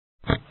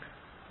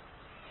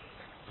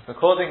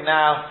Recording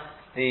now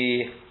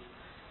the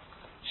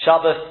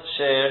Shabbos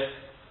Shir.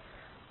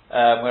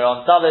 We're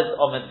on Daled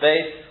Omid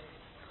Beis,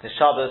 the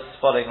Shabbos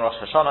following Rosh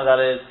Hashanah,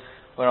 that is.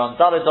 We're on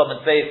Daled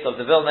Omid Beis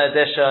of the Vilna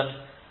edition.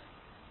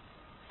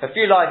 A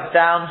few lines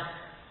down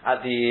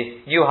at the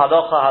new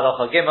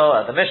Halacha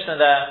Gimel, at the Mishnah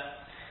there.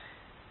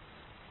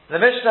 The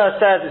Mishnah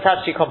says it's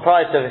actually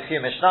comprised of a few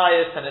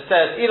Mishnayos, and it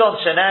says,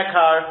 Ilon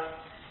Shenekar,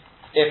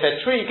 if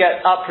a tree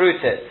gets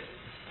uprooted,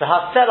 the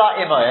Hasela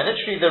Imoy, and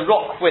literally the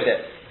rock with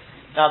it.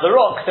 Now the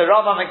rock, the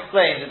Rambam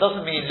explains, it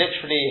doesn't mean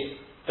literally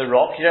the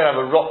rock. You don't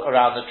have a rock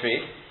around the tree.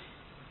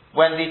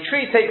 When the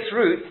tree takes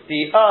root,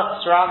 the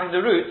earth surrounding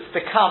the roots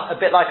become a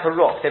bit like a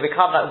rock. They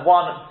become like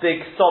one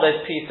big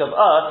solid piece of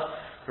earth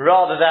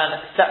rather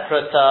than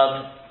separate,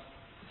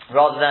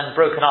 rather than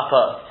broken up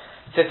earth.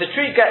 So if the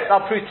tree gets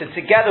uprooted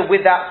together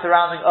with that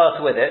surrounding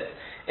earth with it,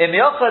 if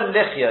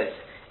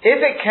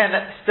it can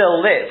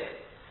still live,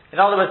 in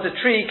other words, the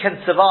tree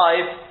can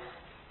survive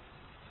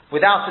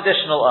without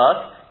additional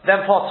earth,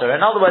 then potter.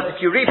 In other words,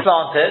 if you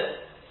replant it,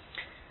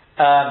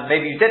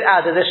 maybe you did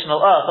add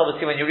additional earth,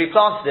 obviously, when you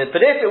replanted it,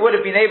 but if it would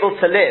have been able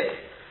to live,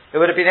 it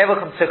would have been able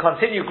to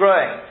continue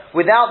growing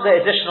without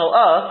the additional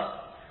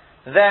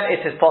earth, then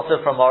it is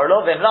potter from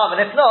Orlo. And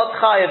if not,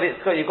 Chayav,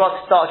 you've got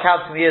to start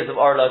counting the years of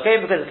Orlo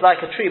again, because it's like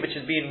a tree which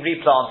has been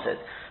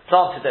replanted,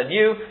 planted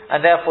anew,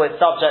 and therefore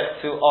it's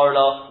subject to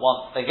Orlo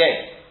once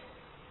again.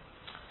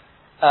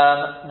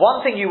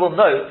 One thing you will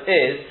note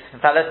is, in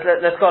fact,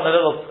 let's go on a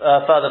little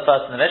further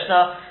first in the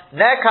Mishnah.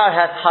 Nekar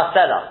has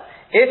hasela.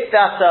 If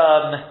that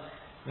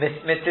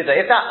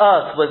if that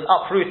earth was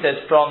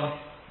uprooted from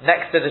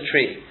next to the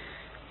tree,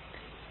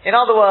 in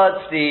other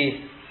words,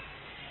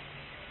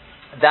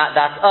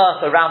 that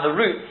earth around the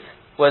roots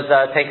was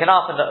taken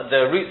up and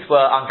the roots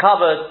were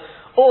uncovered,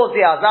 or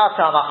the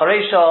azata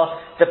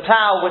macharesha, the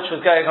plough which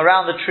was going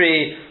around the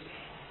tree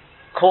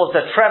caused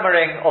a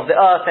tremoring of the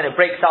earth and it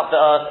breaks up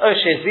the earth,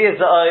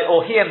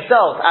 or he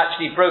himself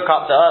actually broke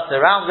up the earth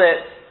around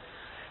it.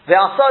 The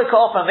Asoka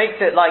often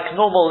makes it like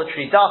normal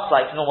tree dust,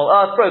 like normal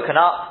earth broken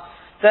up.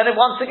 Then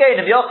once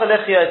again, if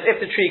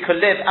the tree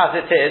could live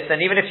as it is, then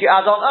even if you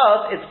add on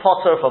earth, it's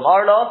potter from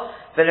Arlo,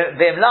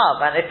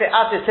 Vimlav, and if it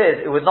as it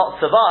is, it would not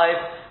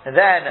survive,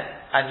 then,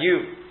 and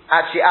you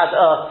actually add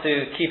earth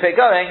to keep it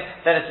going,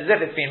 then it's as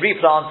if it's been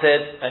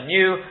replanted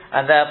anew,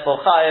 and therefore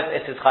Chayev,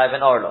 it is Chayev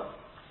in Arlo.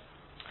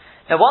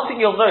 Now, one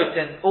thing you'll note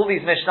in all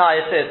these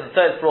Mishnayos is, and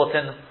so it's brought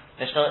in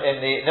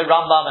the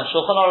Rambam and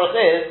Shulchan Aruch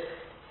is,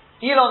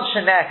 Elon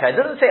Sheneka. It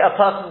doesn't say a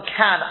person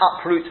can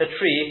uproot a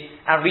tree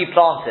and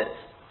replant it.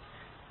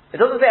 It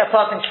doesn't say a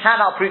person can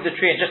uproot the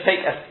tree and just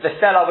take the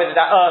cellar with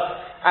that earth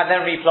and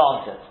then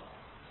replant it.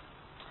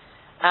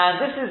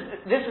 And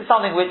this is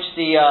something which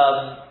the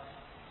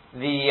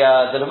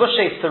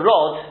Levushay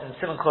Sirod in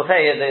Simon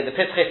Kotei, the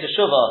Pitzchei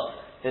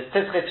Teshuvah, there's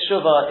Pitzchei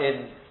Teshuvah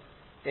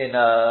in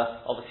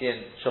obviously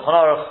in Shulchan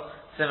Aruch,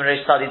 Simon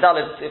Reish Tadi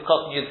Dalet,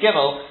 Ivkot Yud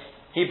Gimel,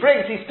 he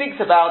speaks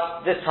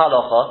about this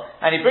halacha,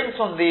 and he brings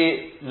from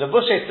the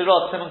Levushay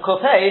Sirot Simon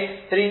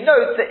Kotei that he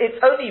notes that it's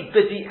only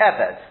B'di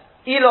Eved,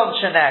 Elon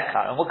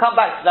Shenekar, and we'll come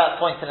back to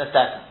that point in a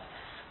second.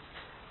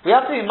 We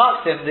have to be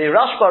maksim. The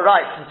Rashba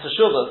writes in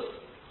Teshuvos,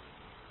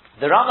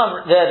 the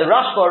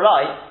Rashba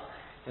writes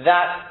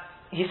that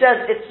he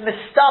says it's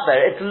mistaber,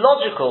 it's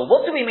logical.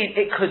 What do we mean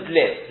it could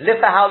live? Live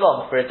for how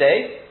long? For a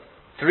day?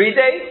 3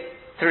 days?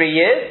 3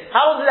 years?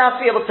 How long does it have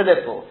to be able to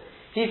live for?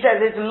 He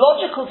says it's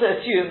logical to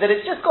assume that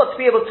it's just got to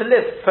be able to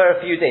live for a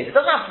few days. It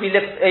doesn't have to be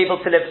able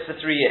to live for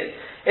 3 years.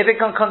 If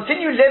it can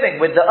continue living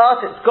with the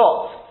earth it's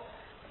got,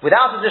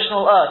 without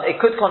additional earth,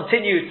 it could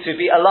continue to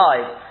be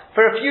alive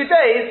for a few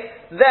days,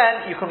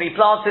 then you can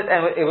replant it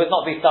and it would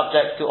not be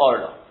subject to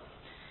Orla.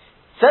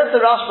 Says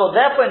the Rashba,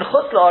 therefore in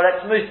Chutz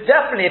La'aretz, most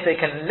definitely if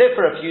it can live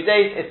for a few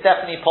days, it's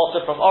definitely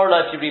potter from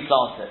Orla if you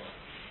replant it.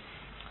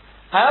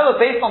 However,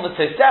 based on the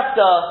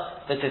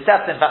Tosefta,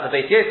 in fact the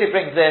Beit Yosef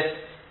brings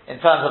this, in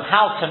terms of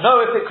how to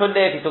know if it could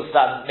live, he talks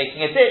about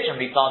making a ditch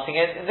and replanting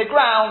it in the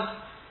ground,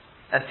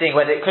 and seeing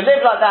whether it could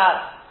live like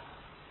that.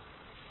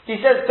 He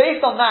says,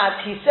 based on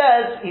that, he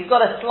says he's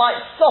got a slight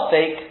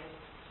sophic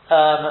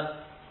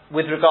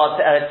with regard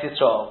to Eretz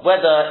Yisrael,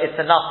 whether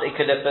it's enough that it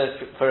could live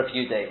for a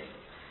few days.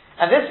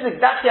 And this is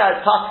exactly how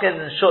it's Paskin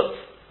and Shutz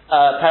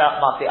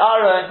Perach Mati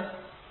Aaron.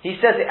 He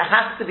says it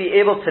has to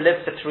be able to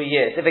live for 3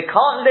 years. If it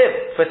can't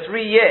live for 3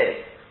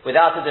 years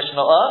without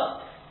additional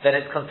earth, then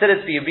it's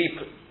considered to be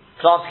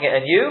planting it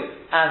anew,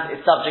 and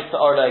it's subject to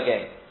Orla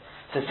again.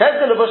 So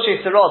says the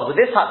Levushay Sirod, with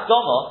this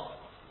Hakdama,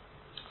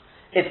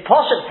 it's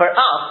poshut for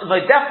us,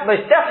 most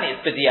definitely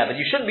it's b'diavad.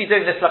 You shouldn't be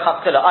doing this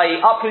l'chatchila, i.e.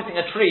 uprooting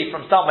a tree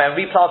from somewhere and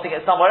replanting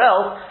it somewhere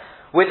else,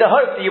 with the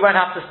hope that you won't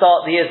have to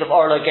start the years of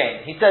Orla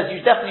again. He says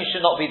you definitely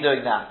should not be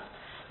doing that.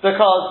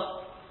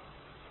 Because,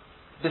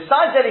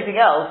 besides anything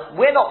else,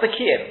 we're not the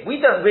kiyim. We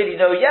don't really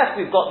know, yes,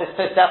 we've got this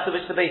Tosefta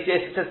which the Beit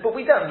Yosef says, but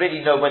we don't really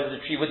know whether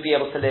the tree would be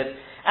able to live.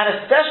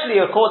 And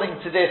especially according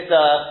to this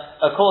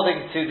teshuvah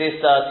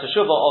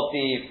of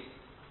the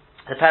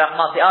Perach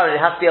Mati Aaron,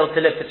 it has to be able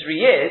to live for 3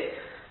 years.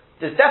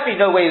 There's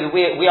definitely no way that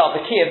we are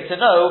the kiyim to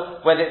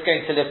know whether it's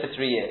going to live for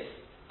 3 years.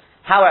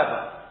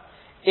 However,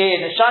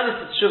 in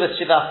Shainis Teshuvah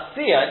Shivas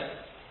Sion,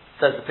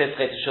 says the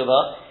Pesach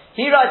Teshuvah,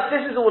 he writes,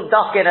 this is all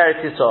Dafka in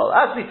Eretz Yisrael.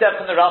 As we said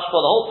from the Rashba,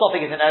 the whole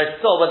topic is in Eretz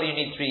Yisrael, whether you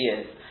need 3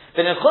 years.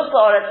 But in Chutz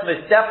La'aretz,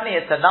 most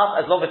definitely it's enough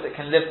as long as it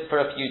can live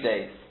for a few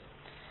days.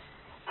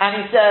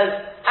 And he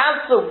says,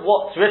 as for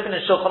what's written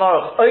in Shulchan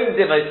Aruch, Oim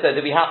Dimo said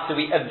that we have to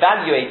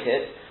evaluate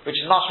it, which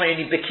is much more, you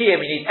need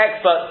Bikiyim, you need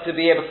experts to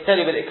be able to tell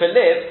you whether it could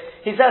live.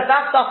 He says,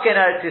 that's Dafka in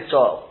Eretz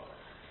Yisrael.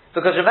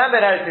 Because remember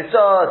in Eretz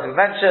Yisrael, as we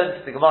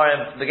mentioned, the Gemara in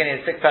the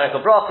beginning of the 6th parak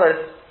of Brachos,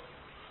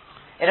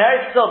 in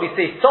Eretz Yisrael we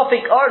say,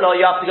 Sofik Orlo,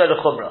 you have to go to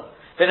Chumrah.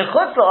 But in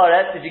Chutz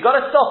La'aretz, if you got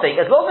a Sofik,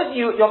 as long as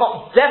you're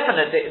not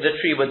definite that the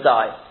tree would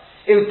die,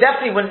 it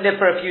definitely wouldn't live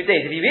for a few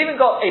days. If you've even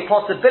got a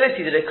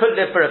possibility that it could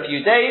live for a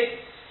few days,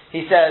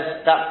 he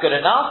says that's good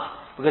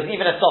enough, because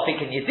even a Sofik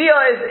in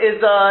Yediyah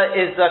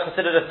is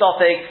considered a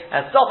Sofik,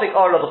 and Sofik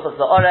Orlo b'Chutz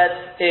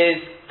La'aretz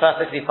is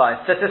perfectly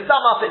fine. So to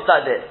sum up, it's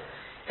like this.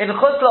 In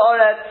Chutz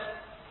La'aretz,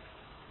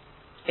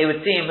 it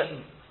would seem,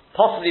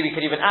 possibly we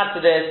could even add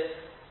to this,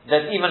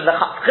 that even the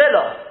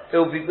Chatzchila,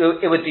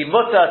 it would be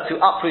mutter to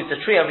uproot the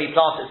tree and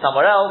replant it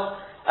somewhere else,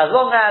 as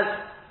long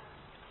as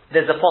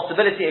there's a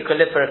possibility it could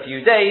live for a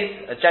few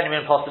days, a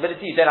genuine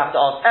possibility. You don't have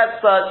to ask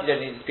experts, you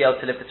don't need to be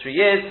able to live for 3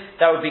 years,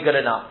 that would be good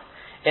enough.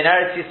 In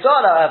Eretz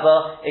Yisrael,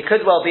 however, it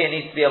could well be it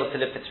needs to be able to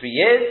live for 3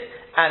 years,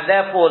 and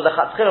therefore the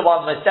Chatzchila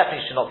one most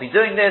definitely should not be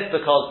doing this,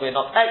 because we're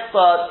not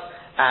experts,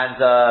 and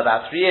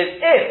about 3 years.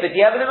 If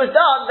the evidence was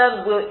done, then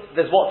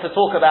there's what to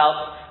talk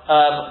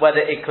about,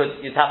 whether it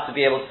could, you'd have to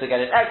be able to get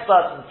an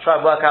expert and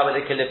try and work out whether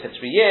it could live for 3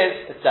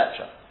 years,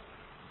 etc.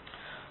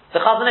 The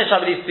Chazon Ish, I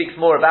believe, speaks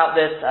more about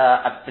this.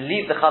 I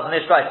believe the Chazon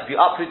Ish writes, if you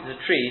uprooted a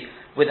tree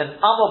with an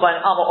amah by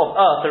an amah of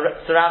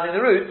earth surrounding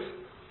the roots,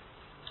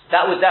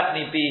 that would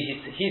definitely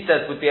be, he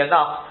says, would be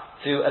enough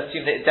to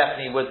assume that it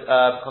definitely would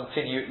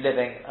continue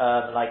living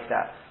like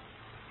that.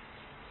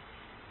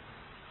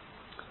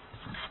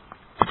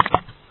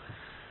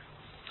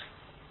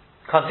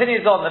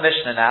 Continues on the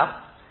Mishnah now.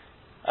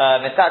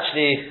 It's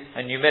actually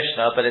a new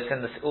Mishnah, but it's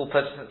all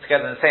put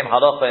together in the same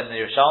halacha in the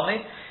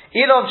Yerushalmi.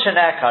 Ilon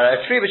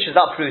Shenekar, a tree which is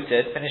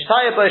uprooted,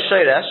 Finishtaya bo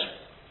shoresh,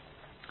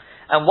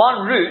 and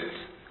one root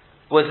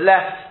was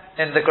left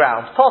in the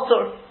ground.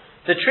 Potter,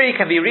 the tree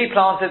can be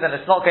replanted and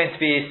it's not going to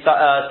be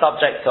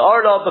subject to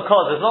Orla,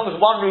 because as long as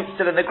one root's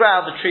still in the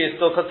ground, the tree is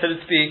still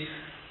considered to be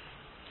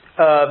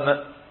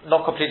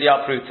not completely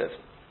uprooted.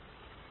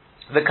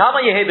 The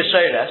Kama Yehe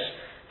b'shoresh,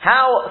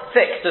 how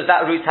thick does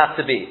that root have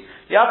to be?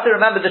 You have to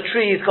remember the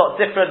tree's got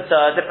different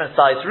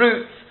sized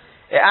roots.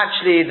 It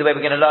actually, the way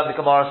we're going to learn the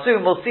Gemara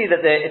soon, we'll see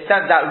that it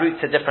sends out roots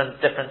at different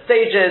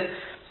stages.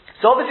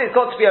 So obviously it's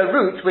got to be a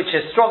root which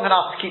is strong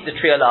enough to keep the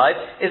tree alive.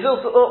 It's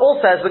also,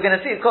 as we're going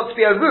to see, it's got to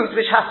be a root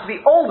which has to be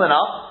old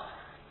enough.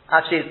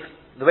 Actually,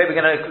 the way we're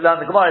going to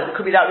learn the Gemara is it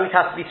could be that root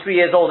has to be 3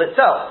 years old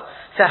itself.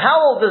 So how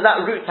old does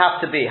that root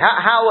have to be?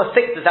 How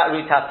thick does that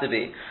root have to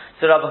be?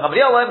 So Rabbi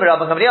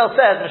Gamliel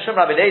says, Mishum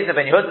Rabbi Eliezer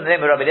ben Yehuda, in the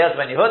name of Rabbi Eliezer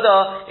ben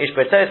Yehuda, Ish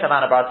Bertosa,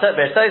 man of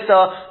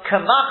Bertosa,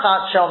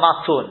 Kamachat shel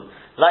Matun,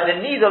 like the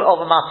needle of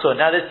a Matun.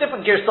 Now there's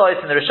different girsois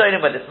in the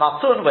Rishonim, whether it's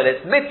Matun, whether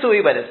it's Mitui,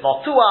 whether it's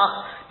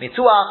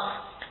Mituach,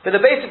 but the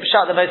basic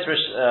pshat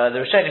the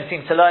Rishonim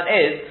seem to learn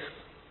is,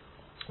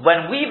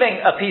 when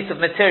weaving a piece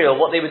of material,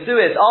 what they would do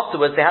is,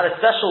 afterwards, they had a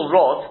special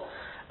rod,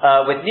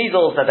 with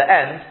needles at the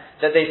end,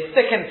 that they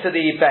stick into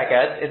the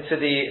beged, into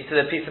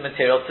the piece of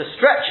material, to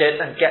stretch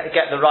it and get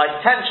the right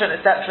tension,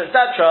 etc.,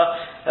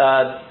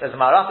 etc. As the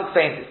Maharaf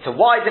explains, it's to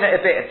widen it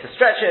a bit, it's to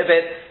stretch it a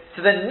bit.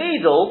 So the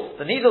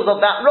needles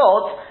of that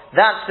rod,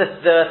 that's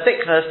the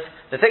thickness.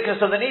 The thickness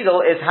of the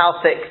needle is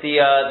how thick the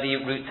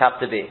roots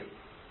have to be.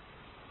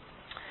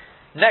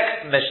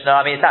 Next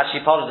Mishnah, it's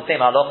actually part of the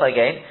same halacha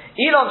again.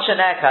 Ilon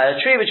sheneka,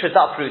 a tree which was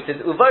uprooted,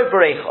 uvo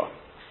berecha.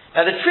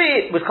 Now the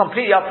tree was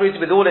completely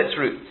uprooted with all its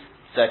roots.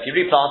 So if you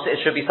replant it,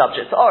 it should be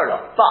subject to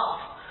Orla. But,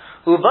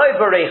 Uvo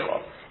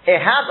Berecho,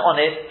 it has on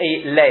it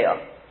a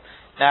layer.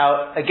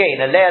 Now, again,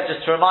 a layer,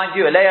 just to remind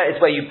you, a layer is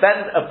where you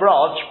bend a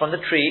branch from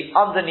the tree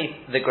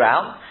underneath the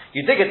ground.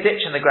 You dig a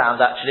ditch in the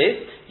ground,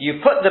 actually.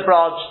 You put the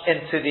branch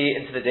into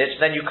the ditch,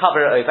 then you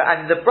cover it over,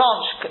 and the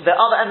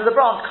other end of the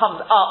branch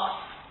comes up,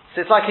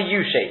 so it's like a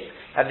U shape.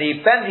 And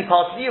the bendy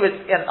part of the U is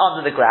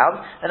under the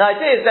ground. And the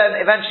idea is then,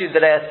 eventually,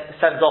 the layer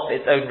sends off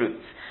its own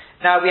roots.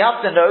 Now we have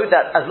to know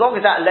that as long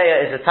as that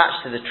layer is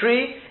attached to the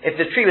tree, if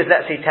the tree was,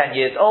 let's say, 10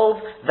 years old,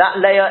 that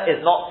layer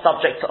is not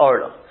subject to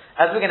Orla.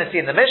 As we're going to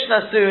see in the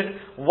Mishnah soon,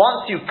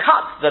 once you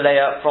cut the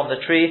layer from the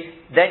tree,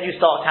 then you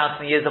start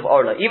counting the years of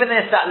Orla. Even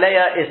if that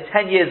layer is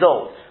 10 years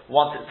old,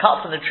 once it's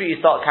cut from the tree, you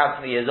start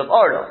counting the years of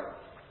Orla.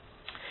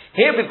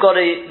 Here we've got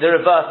the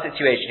reverse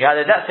situation. You had,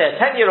 let's say, a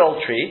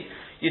 10-year-old tree,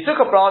 you took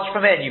a branch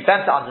from it and you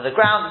bent it under the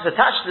ground, it's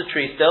attached to the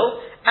tree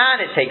still,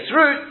 and it takes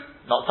root,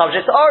 not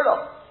subject to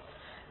Orla.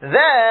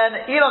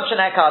 Then, Ilon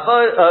Sheneka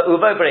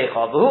Uvo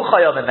Berecha, V'hu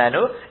Chayom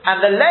Imenu, and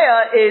the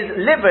layer is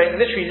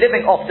literally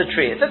living off the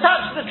tree. It's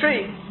attached to the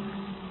tree.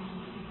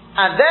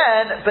 And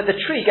then, but the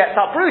tree gets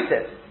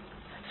uprooted.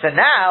 So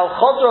now,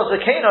 Chodro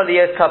Zakeno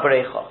Liyos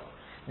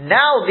Kaberecha.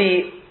 Now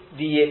the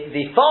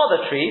the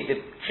father tree, the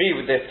tree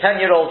with the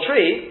 10-year-old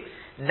tree,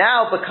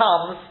 now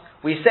becomes,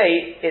 we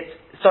say,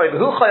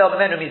 Behu Chayov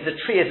Menu means the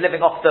tree is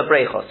living off the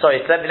brecha.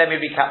 Sorry, let me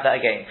recap that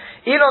again.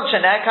 Ilon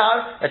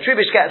Shenekar, a tree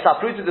which gets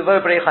uprooted with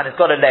a brecha and it's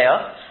got a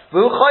layer.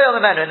 Behu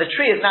Chayov Menu, and the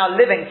tree is now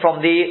living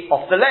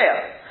off the layer.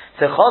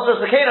 So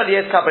Chazos Lekeno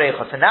Liyezka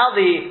brecha. So now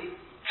the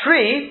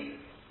tree,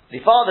 the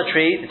father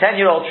tree, the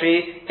 10-year-old tree,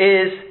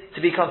 is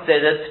to be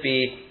considered to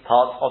be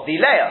part of the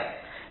layer.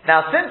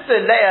 Now, since the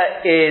layer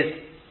is,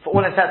 for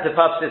all intents and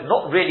purposes,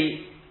 not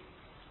really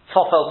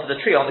tofel to the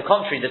tree, on the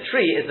contrary, the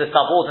tree is the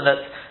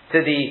subordinate to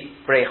the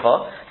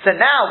brecha. So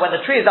now, when the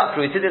tree is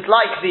uprooted, it's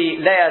like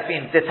the layer has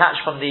been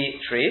detached from the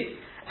tree,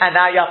 and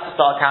now you have to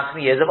start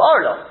counting the years of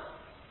Orlof.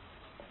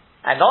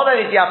 And not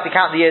only do you have to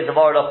count the years of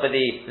Orlof for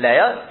the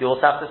layer, you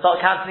also have to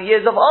start counting the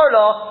years of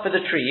Orlof for the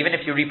tree, even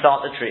if you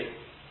replant the tree.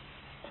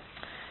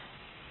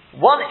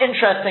 One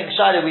interesting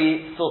shaila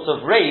we sort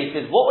of raised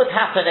is what would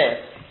happen if,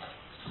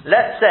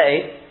 let's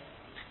say,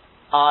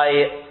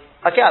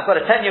 I've got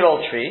a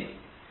 10-year-old tree,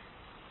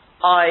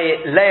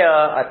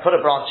 I put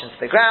a branch into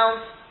the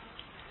ground,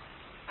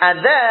 and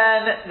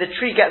then the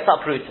tree gets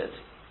uprooted.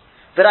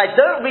 But I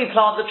don't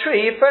replant the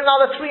tree for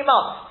another 3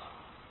 months.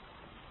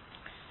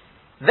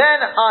 Then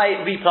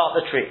I replant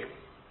the tree.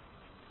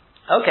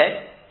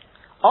 Okay.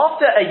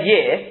 After a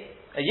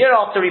year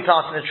after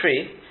replanting the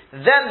tree,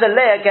 then the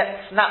layer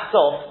gets snapped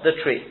off the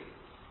tree.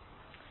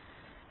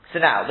 So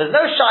now, there's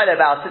no shaila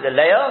about it. The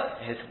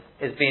layer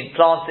is being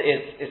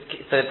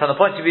planted, so from the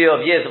point of view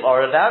of years of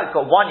Orah now, it's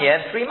got 1 year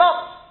and 3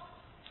 months.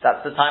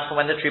 That's the time from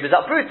when the tree was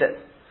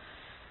uprooted.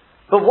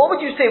 But what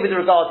would you say with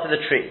regard to the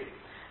tree?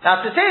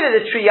 Now, to say that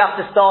the tree you have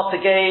to start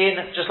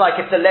again, just like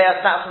if the layer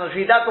snaps on the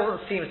tree, that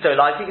doesn't seem so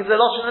likely, because the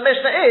logic in the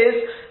Mishnah is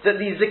that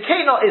the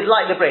Zakena is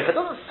like the brecha. It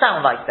doesn't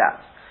sound like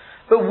that.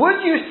 But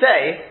would you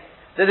say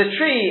that the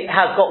tree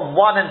has got 1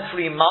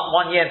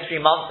 year and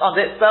 3 months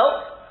under its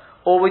belt?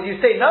 Or would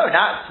you say, no,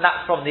 now it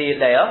snaps from the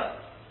layer,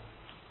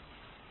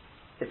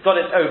 it's got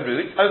its own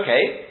roots,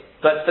 okay,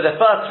 but for the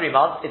first 3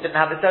 months, it didn't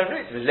have its own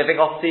roots. It was living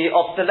off the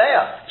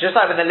layer. Just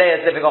like when the layer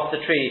is living off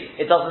the tree,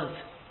 it doesn't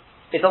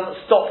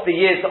stop the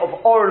years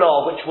of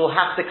Orlah, which will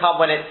have to come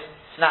when it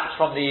snaps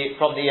from the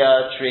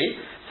tree.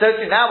 So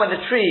now when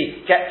the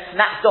tree gets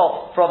snapped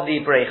off from the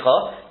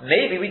brecha,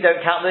 maybe we don't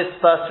count those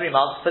first 3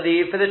 months for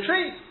the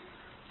tree.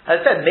 As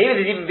I said, maybe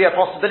there'd even be a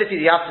possibility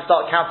that you have to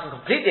start counting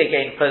completely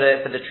again for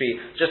the tree.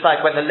 Just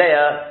like when the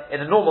layer, in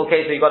the normal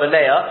case where you've got a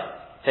layer,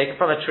 take it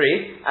from a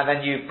tree, and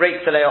then you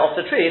break the layer off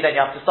the tree, then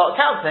you have to start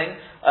counting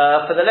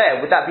for the layer.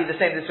 Would that be the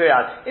same this way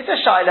around? It's a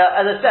shaila,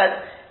 as I said,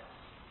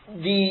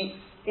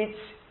 it's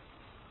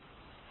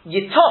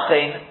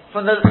Yitochin,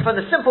 from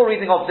the simple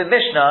reading of the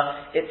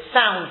Mishnah, it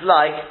sounds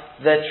like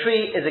the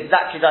tree is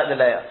exactly like the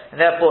layer. And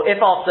therefore,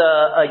 if after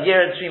a year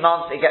and 3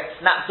 months it gets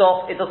snapped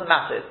off, it doesn't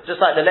matter. It's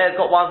just like the layer's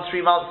got 1 3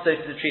 months, so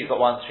the tree's got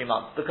 1 3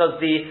 months. Because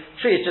the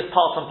tree is just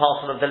part and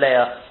parcel of the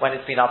layer when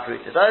it's been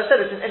uprooted. As I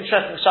said, it's an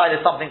interesting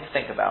shaila, something to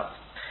think about.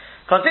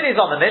 Continues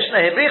on the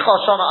Mishnah,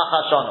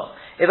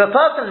 if a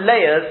person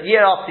layers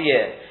year after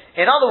year,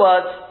 in other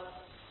words,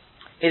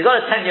 he's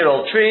got a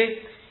 10-year-old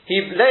tree, he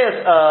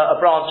layers a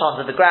branch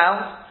under the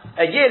ground,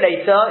 a year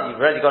later,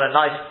 you've already got a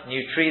nice new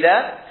tree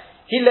there,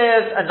 he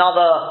layers a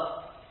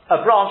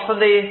branch from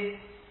the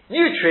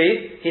new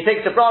tree, he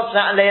takes a branch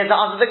out and layers it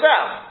under the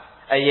ground.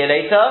 A year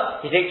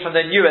later, he takes from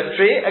the newest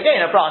tree, again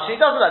a branch, and he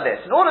does it like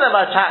this. And all of them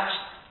are attached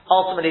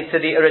ultimately to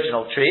the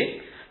original tree.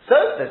 So,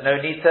 there's no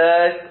need to,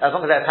 as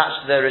long as they're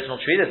attached to the original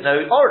tree, there's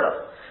no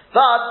order.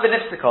 But,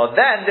 v'niftikot,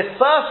 then the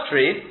first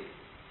tree,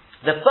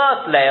 the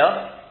first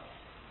layer,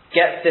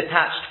 gets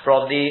detached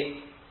from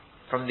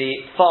the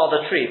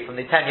father tree, from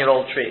the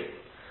 10-year-old tree.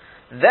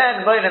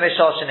 Then, moina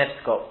mishal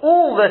sheniftikot,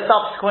 all the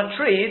subsequent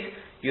trees,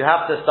 you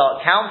have to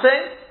start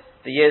counting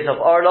the years of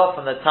Orlah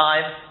from the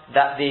time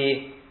that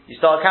you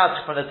start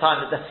counting from the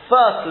time that the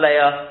first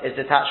layer is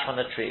detached from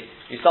the tree.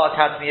 You start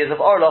counting the years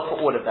of Orlah for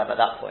all of them at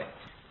that point.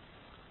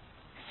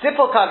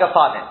 Sipol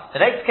kagapanim. The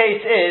next case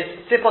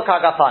is Sipol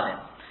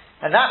kagapanim.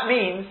 And that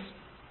means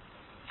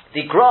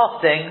the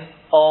grafting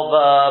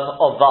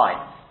of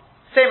vines.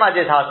 Same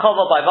idea as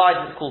Hakova by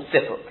vines is called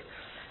Sipol.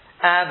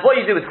 And what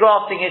you do with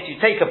grafting is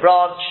you take a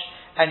branch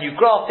and you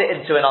graft it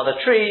into another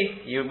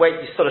tree, you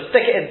sort of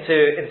stick it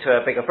into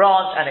a bigger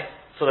branch and it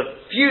sort of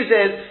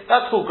fuses.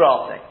 That's called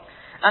grafting.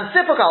 And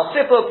Sipol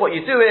al-Sipol, what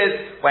you do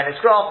is, when it's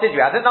grafted,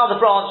 you add another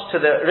branch to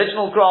the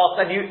original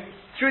graft and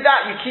through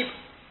that you keep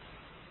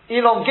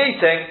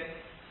elongating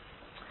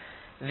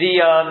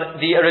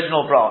the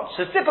original branch.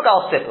 So Sipuk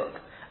al Sipuk.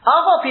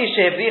 Aval pi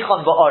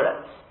she'evrichon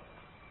ba'oretz.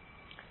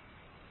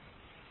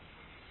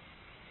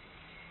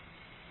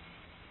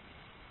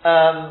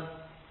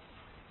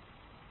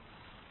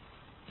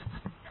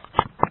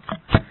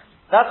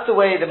 That's the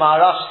way the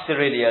Maharash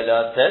Cyrilia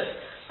learns it,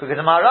 because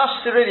the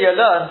Maharash Cyrilia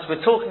learns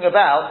we're talking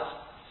about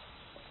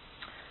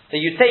that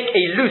you take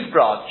a loose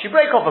branch, you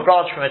break off a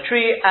branch from a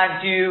tree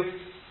and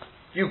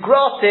you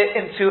graft it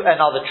into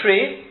another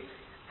tree,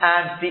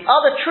 and the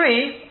other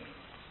tree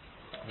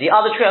The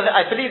other tree,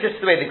 I believe this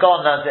is the way the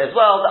Gaon learns it as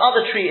well, the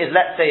other tree is,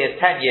 let's say, is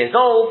 10 years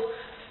old,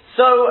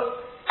 so,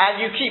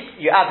 and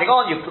you're adding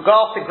on, you're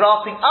grafting,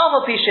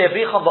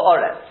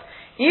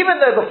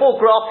 even though before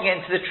grafting it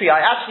into the tree,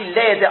 I actually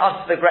layered it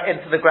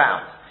into the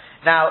ground.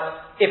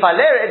 Now, if I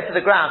layer it into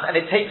the ground and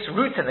it takes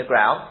root in the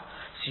ground,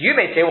 so you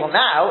may say, well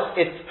now,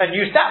 it's a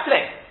new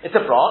sapling. It's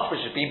a branch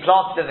which has been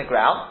planted in the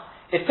ground,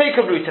 it's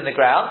taken root in the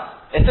ground,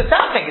 it's a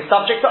sapling, it's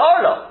subject to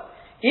Orla.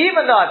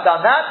 Even though I've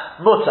done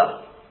that,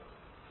 mutter.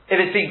 If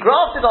it's been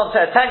grafted onto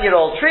a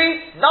 10-year-old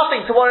tree,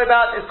 nothing to worry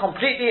about, it's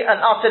completely and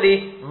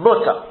utterly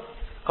mutter.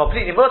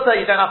 Completely mutter,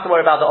 you don't have to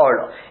worry about the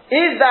Orla.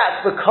 Is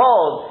that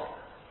because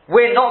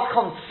we're not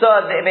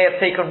concerned that it may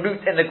have taken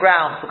root in the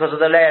ground because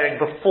of the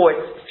layering before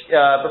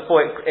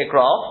it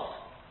grafts?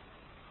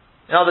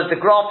 In other words,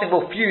 the grafting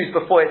will fuse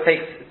before it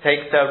takes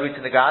root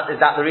in the ground. Is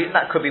that the reason?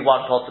 That could be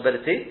one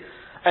possibility.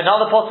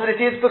 Another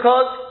possibility is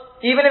because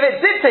even if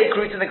it did take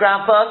root in the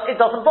ground first, it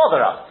doesn't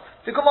bother us.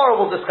 The Gemara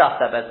will discuss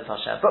that, Bezos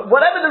Hashem. But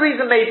whatever the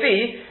reason may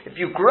be, if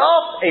you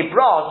graft a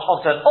branch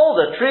onto an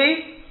older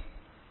tree,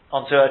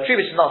 onto a tree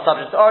which is not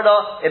subject to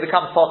Orla, it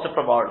becomes potter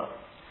from Orla.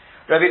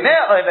 Rabbi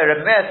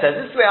Meir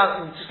says, this is the way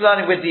I'm just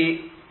learning with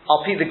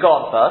I'll see the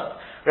God first.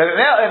 Rabbi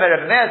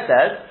Meir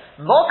says,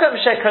 Mokum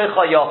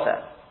shekocha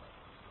yofer.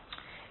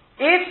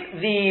 If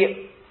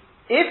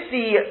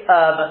the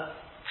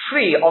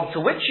tree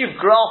onto which you've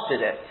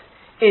grafted it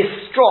is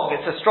strong,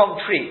 it's a strong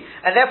tree,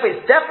 and therefore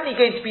it's definitely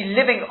going to be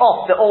living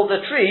off the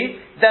older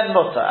tree, then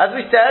mutter. As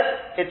we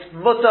said, it's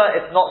mutter,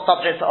 it's not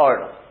subject to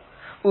Orla.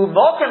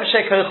 Umokum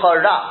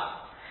shekocha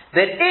ra.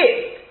 That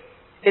if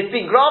it's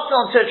been grafted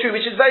onto a tree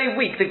which is very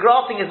weak, the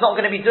grafting is not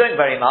going to be doing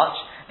very much,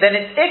 then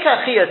its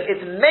ikachiyas,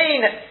 its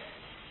main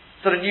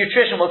sort of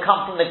nutrition will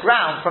come from the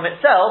ground, from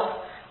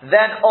itself,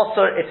 then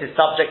also it is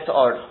subject to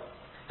Orla.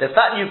 The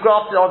fact you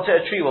grafted onto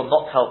a tree will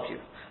not help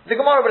you. The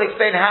Gemara will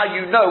explain how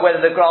you know whether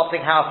the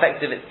grafting, how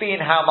effective it's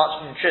been, how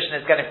much nutrition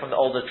it's getting from the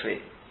older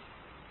tree.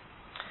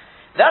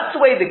 That's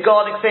the way the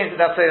God explains it,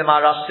 that's the way the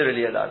Maharash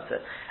Sirili learns it.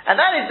 And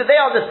that is that they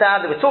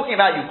understand that we're talking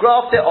about you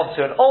graft it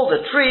onto an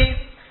older tree,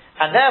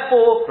 and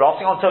therefore,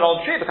 grafting onto an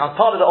old tree becomes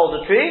part of the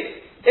older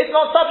tree, it's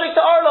not subject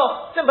to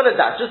Orla. Simple as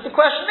that. Just the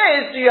question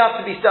is, do you have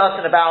to be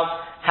certain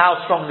about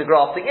how strong the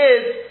grafting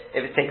is,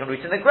 if it's taken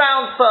root in the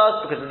ground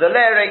first, because of the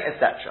layering,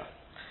 etc.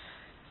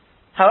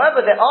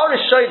 However, there are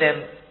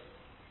Rishonim,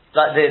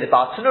 like the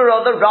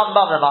Bartanura, the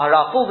Rambam, the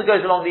Maharaf, all that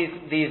goes along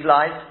these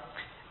lines,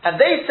 and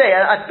they say,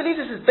 and I believe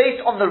this is based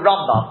on the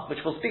Rambam,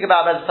 which we'll speak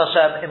about Bezos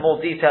Hashem in more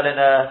detail in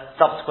a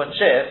subsequent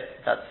shir.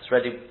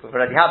 We've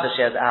already had the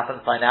shir that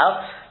happens by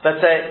now,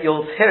 but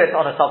you'll hear it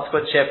on a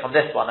subsequent shir from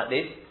this one at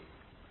least.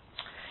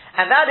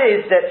 And that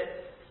is that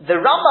the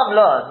Rambam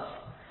learns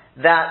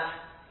that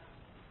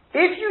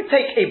if you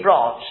take a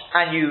branch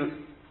and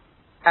you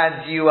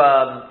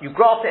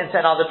graft it into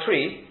another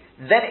tree,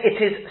 then it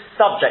is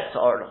subject to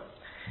Orla.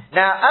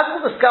 Now, as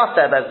we'll discuss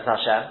there, Bezos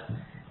Hashem,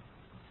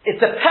 it's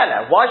a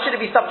pella. Why should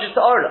it be subject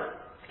to Orla?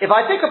 If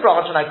I take a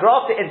branch and I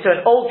graft it into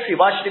an old tree,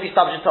 why should it be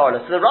subject to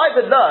Orla? So the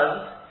Ravid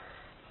learns,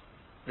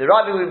 the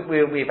Ravid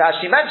we've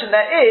actually mentioned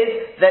there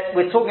is that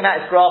we're talking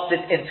about it's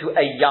grafted into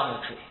a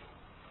young tree.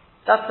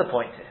 That's the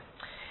point here.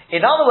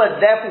 In other words,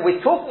 therefore,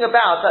 we're talking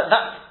about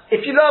that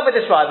if you learn with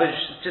this Ravid,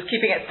 just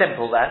keeping it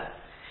simple then,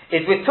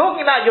 is we're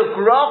talking about you're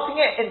grafting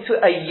it into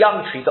a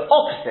young tree, the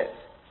opposite.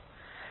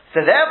 So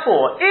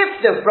therefore,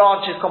 if the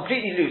branch is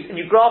completely loose and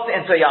you graft it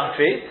into a young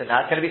tree, so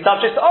now it's going to be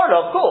subject to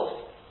Orla, of course.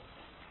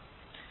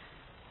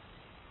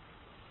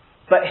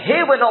 But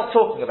here we're not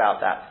talking about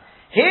that.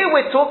 Here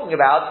we're talking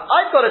about,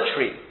 I've got a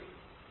tree.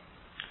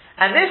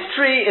 And this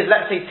tree is,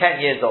 let's say,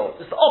 10 years old.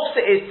 It's the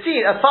opposite, it's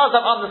seen, as far as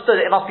I've understood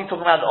it, it must be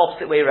talking about the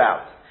opposite way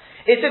around.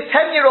 It's a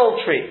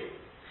 10-year-old tree.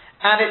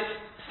 And it's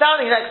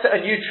standing next to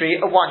a new tree,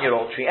 a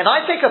 1-year-old tree. And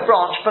I take a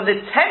branch from the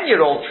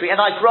 10-year-old tree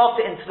and I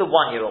graft it into the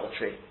 1-year-old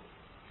tree.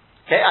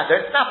 Okay, I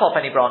don't snap off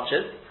any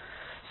branches.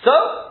 So,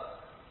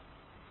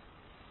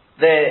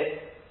 the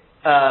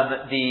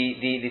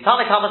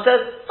Tanna Kama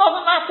says,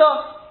 doesn't matter.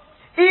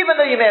 Even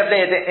though you may have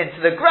laid it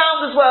into the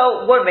ground as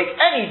well, won't make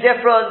any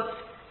difference.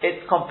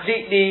 It's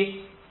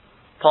completely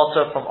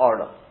potter from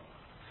Orla.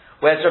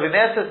 Whereas Rabbi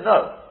Meir says,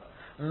 no.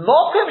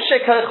 Mokum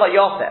shekocha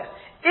yofer.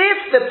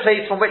 If the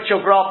place from which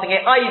you're grafting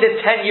it, i.e.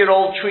 the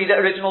 10-year-old tree, the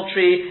original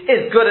tree,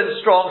 is good and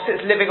strong, so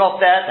it's living off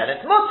there, then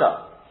it's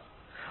mutter.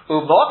 But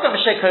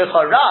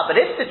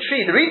if the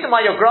tree, the reason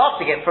why you're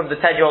grafting it from the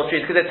 10-year-old tree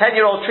is because the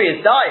 10-year-old tree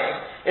is dying,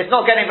 it's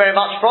not getting very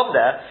much from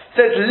there,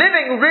 so it's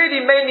living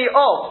really mainly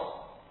off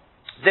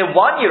the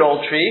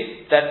 1-year-old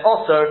tree, then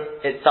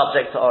also it's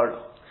subject to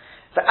Orla.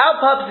 For our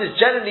purposes,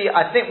 generally,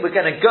 I think we're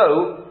going to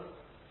go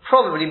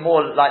probably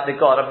more like the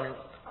God. I mean,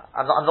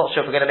 I'm not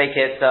sure if we're going to make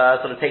it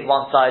sort of take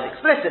one side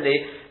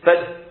explicitly,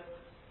 but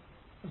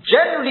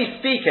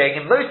generally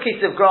speaking, in most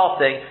cases of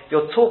grafting,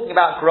 you're talking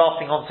about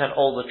grafting onto an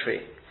older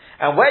tree.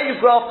 And where you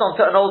graft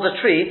onto an older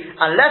tree,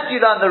 unless you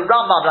learn the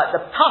Rambam like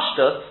the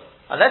Pashtus,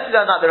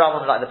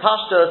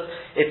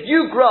 if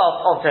you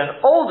graft onto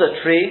an older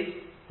tree,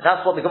 and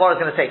that's what the Gemara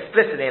is going to say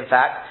explicitly in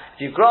fact, if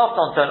if you graft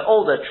onto an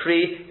older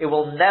tree, it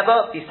will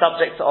never be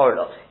subject to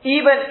orla.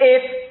 Even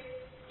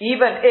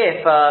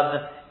if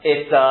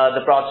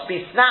the branch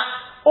be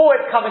snapped, or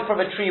it's coming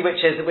from a tree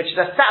which is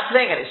a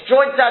sapling and it's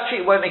joined to that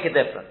tree, it won't make a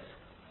difference.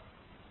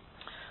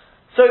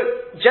 So,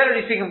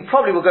 generally speaking,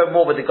 probably we'll go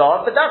more with the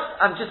guard, but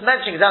I'm just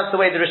mentioning that's the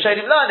way the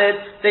Rishonim learn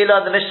it. They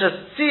learn the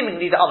Mishnah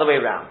seemingly the other way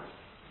around.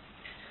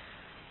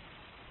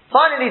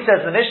 Finally,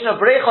 says the Mishnah,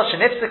 Brecha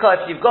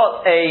Shenifsika, if you've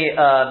got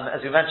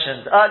as we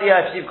mentioned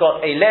earlier, if you've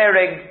got a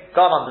layering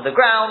gone under the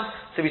ground,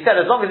 so we said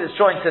as long as it's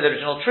joined to the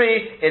original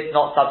tree, it's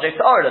not subject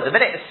to orla. The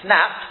minute it's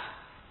snapped,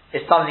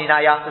 it's suddenly now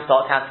you have to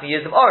start counting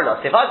years of orla.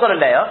 So if I've got a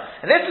layer,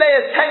 and this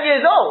layer is 10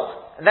 years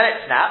old, and then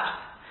it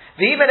snapped,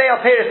 the Imeleo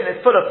Peris and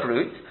it's full of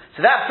fruit,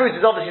 so that fruit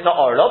is obviously not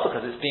orla,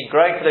 because it's been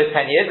growing for those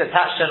 10 years,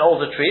 attached to an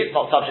older tree, it's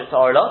not subject to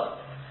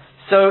orla.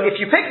 So if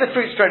you pick the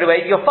fruit straight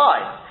away, you're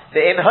fine. The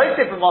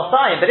Imhosif and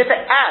Mosayim, but if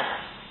it adds,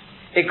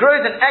 it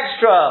grows an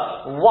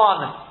extra 1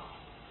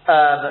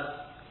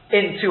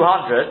 in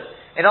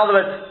 200, in other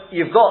words,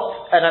 you've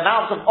got an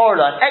amount of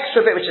orla, an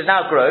extra bit which has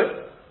now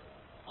grown,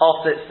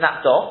 after it's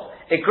snapped off,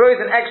 it grows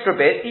an extra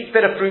bit, each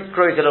bit of fruit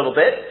grows a little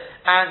bit,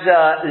 and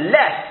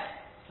less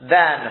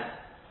than,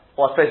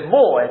 or I suppose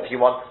more if you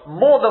want,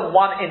 more than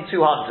 1 in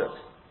 200.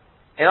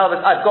 In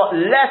other words,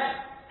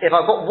 if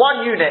I've got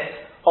 1 unit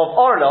of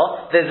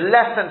orla, there's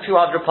less than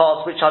 200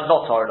 parts which are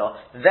not orla.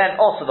 Then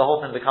also the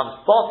whole thing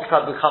becomes bot,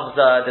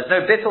 there's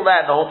no bittul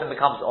there, and the whole thing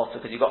becomes also,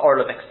 because you've got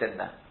orla mixed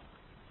in there.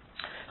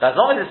 So as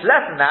long as it's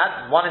less than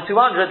that, 1 in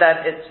 200, then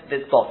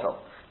it's bottle.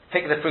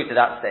 Pick the fruit at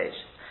that stage.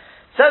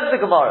 Says the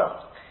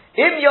Gemara,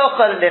 Im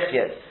yochel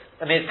lichyes.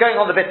 I mean, it's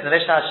going on the bits in the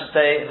Mishnah, I should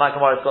say. My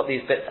Gemara has got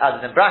these bits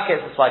added in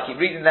brackets, that's why I keep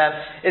reading them.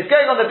 It's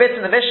going on the bits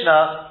in the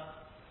Mishnah,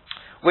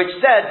 which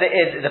said that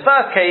in the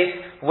first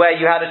case, where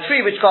you had a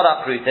tree which got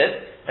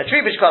uprooted, and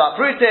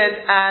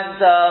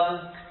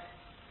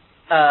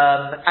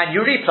you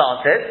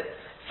replanted.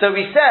 So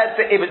we said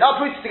that it was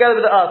uprooted together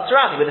with the earth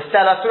surrounding, with the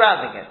stela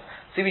surrounding it.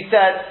 So we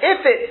said, if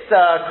it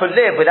could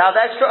live without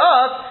the extra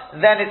earth,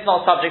 then it's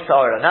not subject to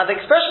orla. Now the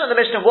expression of the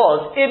Mishnah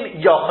was,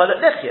 im yochel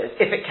lichyes,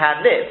 if it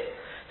can live.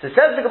 So it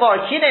says the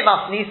Gemara, kine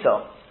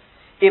masnisa,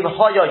 im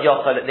hoya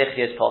yochel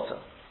lichyes potter.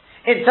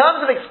 In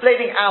terms of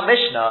explaining our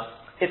Mishnah,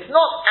 it's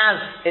not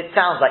as it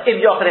sounds like, im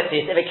yochel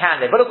lichyes, if it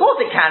can live. But of course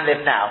it can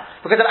live now,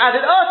 because I've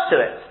added earth to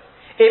it.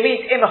 It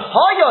means im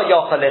hoya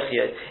yochel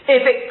lichyes,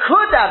 if it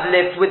could have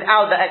lived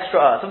without the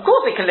extra earth. Of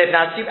course it can live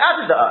now, because you've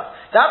added the earth.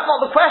 That's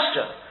not the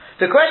question.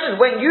 The question is,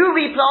 when you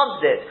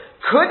replanted it,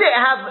 could it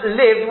have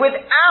lived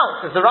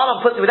without, as the Rambam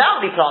puts it, without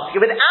replanting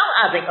it, without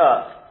adding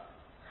earth?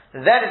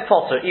 Then it's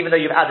potter, even though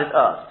you've added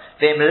earth.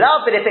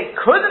 But if it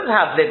couldn't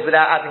have lived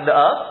without adding the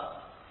earth,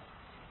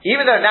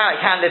 even though now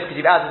it can live because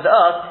you've added the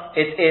earth,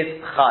 it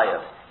is chayav.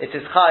 It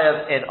is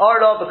chayav in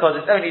orla, because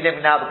it's only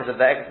living now because of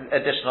the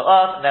additional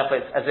earth, and therefore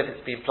it's as if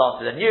it's been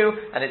planted anew,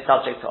 and it's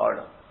subject to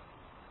orla.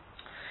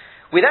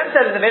 We then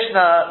said in the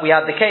Mishnah, we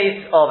had the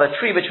case of a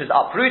tree which was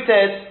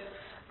uprooted,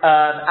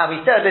 and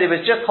we said that it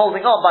was just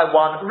holding on by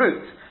 1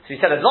 root. So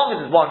we said as long as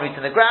there's 1 root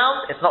in the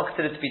ground, it's not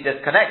considered to be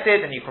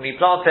disconnected, and you can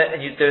replant it,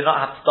 and you do not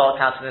have to start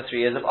counting the 3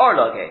 years of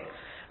orla again.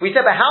 We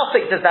said, but how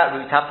thick does that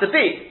root have to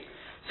be?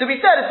 So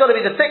we said it's got to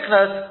be the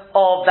thickness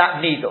of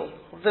that needle,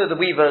 so the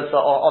weavers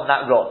are on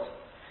that rod.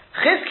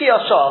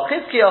 Chizkiah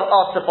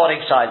asked the following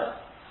shaila.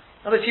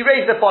 In other words, he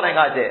raised the following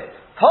idea.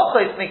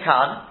 Pochos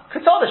mikan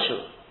katodashu.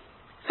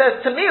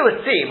 Says, to me it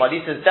would seem, or at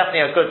least there's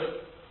definitely a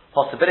good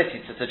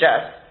possibility to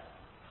suggest,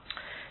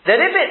 that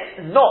if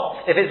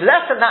it's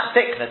less than that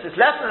thickness, it's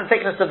less than the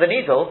thickness of the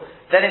needle,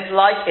 then it's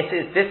like it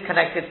is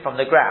disconnected from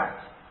the ground.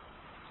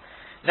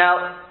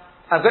 Now,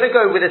 I'm going to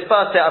go with this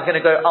first bit, I'm going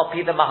to go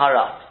Alpi the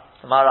Maharat,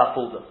 the Maharat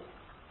Fulda.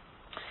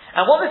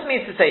 And what this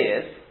means to say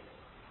is,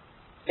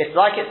 it's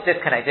like it's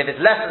disconnected. If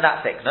it's less than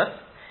that thickness,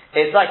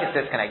 it's like it's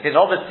disconnected.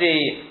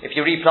 Obviously, if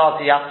you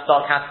replant it, you have to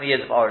start counting the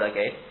years of orla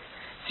again.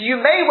 So you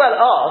may well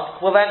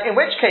ask, well then, in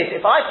which case,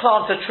 if I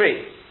plant a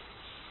tree,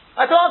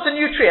 I plant a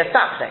new tree, a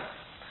sapling,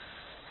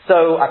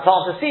 so I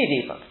plant a seed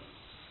even.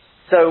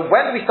 So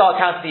when do we start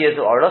counting the years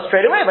of orla?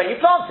 Straight away, when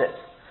you plant it.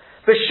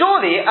 But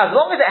surely, as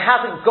long as it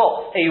hasn't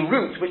got a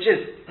root, which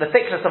is the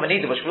thickness of a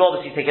needle, which will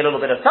obviously take a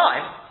little bit of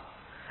time,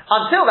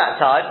 until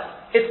that time,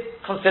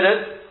 it's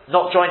considered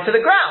not joined to the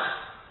ground.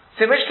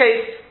 So in which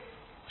case,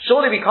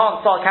 surely we can't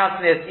start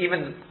counting this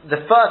even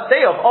the first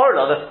day of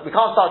orla, we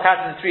can't start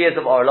counting the 3 years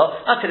of orla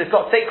until it's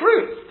got thick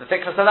roots, the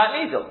thickness of that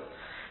needle.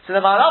 So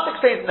the Maharat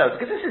explains no,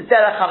 because this is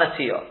derech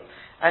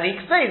hanatiyah. And he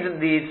explains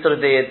in the sort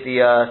of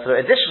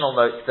additional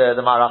notes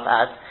the Maharat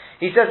adds,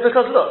 he says,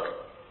 because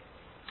look,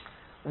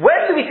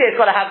 when do we say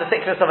it's got to have the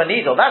thickness of a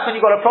needle? That's when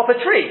you've got a proper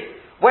tree.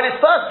 When it's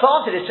first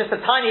planted, it's just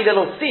a tiny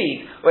little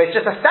seed, or it's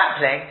just a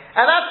sapling.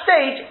 At that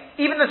stage,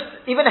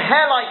 even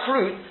hair-like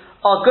roots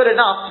are good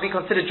enough to be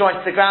considered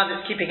joined to the ground,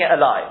 it's keeping it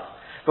alive.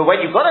 But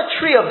when you've got a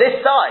tree of this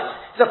size,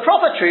 it's a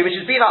proper tree which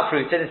has been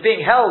uprooted, it's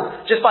being held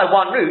just by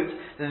 1 root,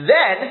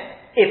 then,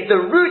 if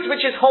the root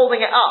which is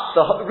holding it up,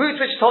 the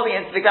root which is holding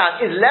it into the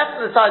ground, is less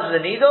than the size of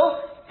the needle,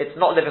 it's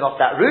not living off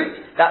that root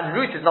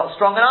is not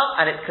strong enough,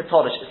 and it's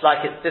katolish, it's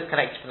like it's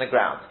disconnected from the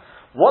ground.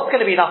 What's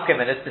going to be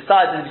nafkamina,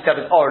 besides as we said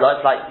with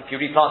orla, it's like if you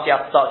replant you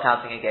have to start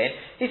counting again.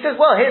 He says,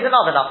 well, here's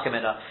another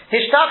nafkamina.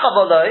 Hishtach,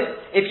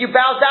 if you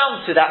bow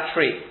down to that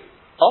tree,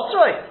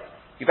 osroi,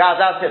 you bow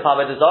down to it for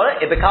Avodah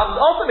Zarah, it becomes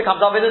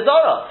Avodah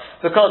Zarah.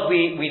 Because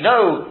we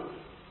know,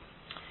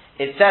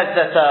 it says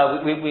that,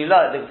 we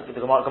learn, the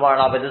Gemara in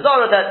Avodah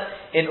Zarah, that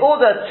in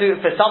order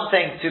for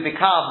something to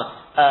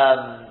become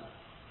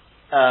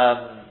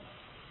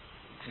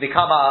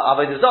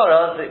Avodah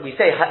Zarah, we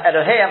say,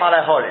 Eloheim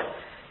Alehorim.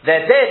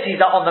 Their deities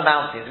are on the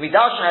mountains. We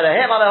darshan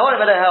Eloheim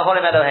Alehorim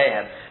Elohorim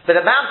Eloheim. But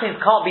the mountains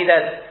can't be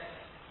their,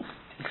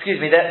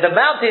 the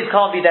mountains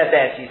can't be their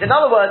deities. In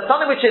other words,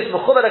 something which is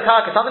mechubar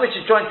karka, something which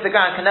is joined to the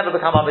ground, can never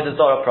become Avodah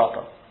Zarah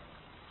proper.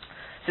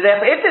 So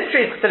therefore, if this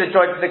tree is considered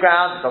joined to the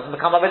ground, it doesn't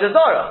become Avodah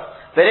Zarah.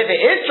 But if it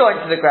is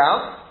joined to the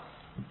ground,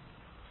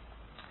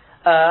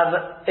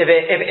 if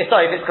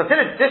it's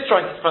considered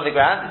disjointed from the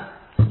ground,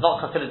 it's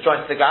not considered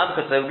joined to the ground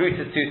because the root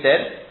is too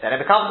thin, then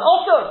it becomes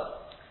also.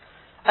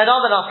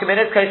 Another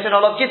nafkamin is question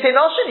of Gitei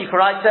Noshin. You can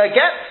write a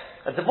get,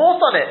 a divorce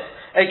on it.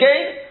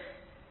 Again,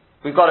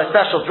 we've got a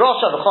special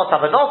drosha, v'chosav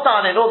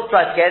v'nosan, and in order to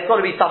try to get, it's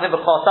got to be something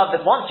v'chosav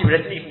that once you've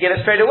written, you can give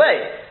it straight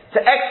away.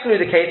 To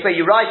exclude the case where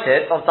you write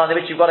it on something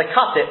which you've got to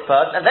cut it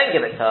first and then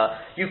give it to her.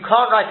 You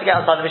can't write to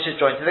get on something which is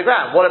joined to the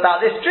ground. What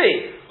about this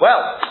tree?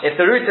 Well, if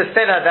the root is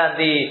thinner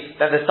than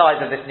the size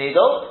of this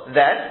needle,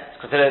 then it's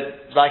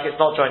considered like it's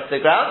not joined to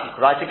the ground. You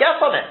can write a guess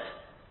on it.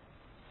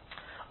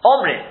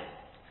 Omri.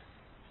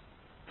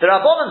 The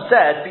Rabbanan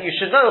said, but you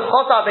should know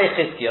Chosar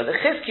Chizkiah. The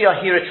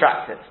Chizkiah he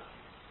retracted.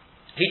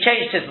 He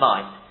changed his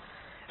mind.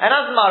 And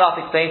as the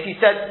Maharaf explains, he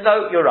said,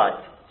 no, you're right.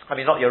 I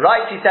mean, not you're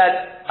right. He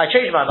said, I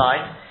changed my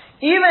mind.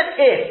 Even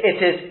if it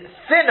is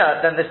thinner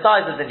than the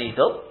size of the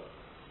needle,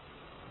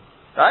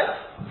 right?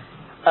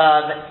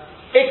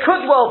 It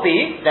could well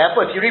be,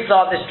 therefore, if you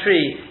replant this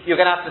tree, you're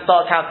going to have to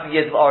start counting the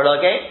years of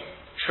Orla again.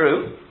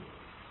 True.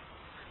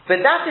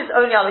 But that is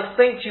only, I'll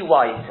explain to you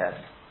why, he says.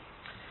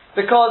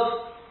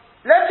 Because,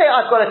 let's say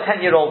I've got a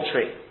 10-year-old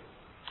tree.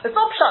 It's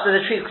not pshat that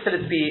the tree is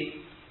considered to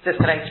be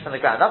disconnected from the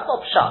ground. That's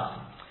not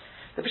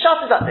pshat. The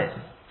pshat is like this.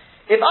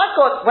 If I've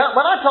got,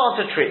 when I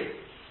plant a tree,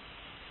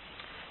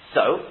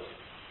 so,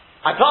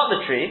 I plant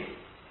the tree,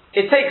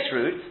 it takes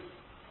root.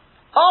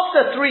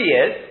 After 3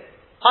 years,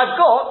 I've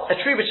got a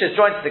tree which is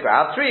joined to the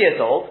ground, 3 years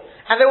old,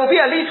 and there will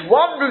be at least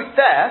one root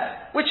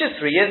there, which is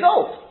 3 years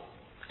old.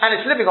 And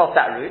it's living off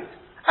that root,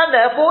 and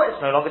therefore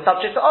it's no longer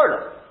subject to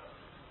Orla.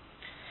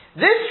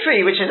 This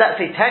tree, which is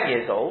actually 10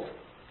 years old,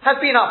 has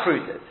been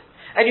uprooted.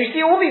 And you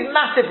see all these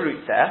massive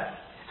roots there,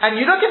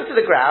 and you look into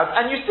the ground,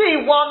 and you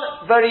see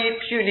one very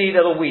puny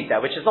little weed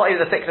there, which is not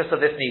even the thickness of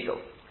this needle.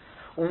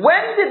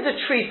 When did the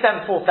tree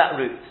send forth that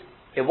root?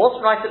 It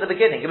wasn't right at the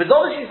beginning. It was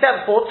obviously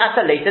sent forth at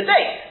a later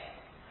date.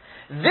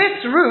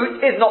 This root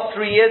is not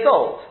 3 years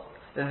old.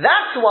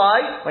 That's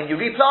why, when you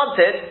replant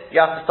it, you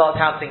have to start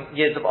counting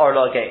years of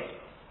Orla again.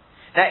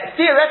 Now,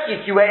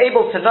 theoretically, if you were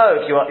able to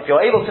know, if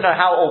you're able to know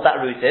how old that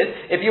root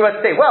is, if you were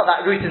to say, well,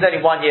 that root is only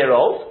 1 year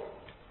old,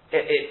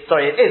 it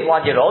is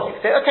 1 year old, you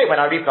could say, okay,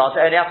 when I replant it,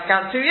 I only have to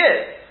count 2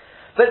 years.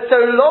 But so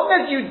long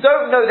as you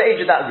don't know the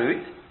age of that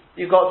root,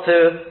 you've got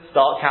to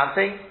start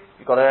counting,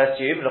 you've got to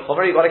assume, you've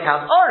got to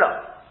count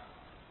Orla.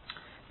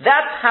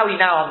 That's how he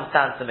now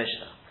understands the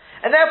Mishnah.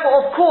 And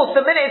therefore, of course,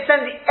 the minute it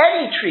sends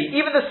any tree,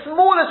 even the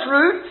smallest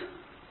root,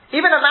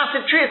 even a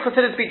massive tree is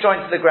considered to be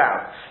joined to the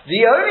ground.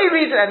 The only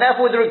reason, and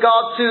therefore with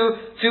regard to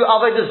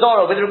Avodah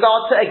Zarah, with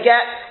regard to a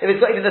get, if it's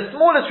got even the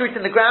smallest root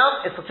in the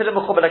ground, it's considered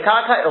mechubar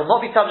karka, it will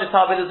not be subject to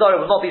Avodah Zarah,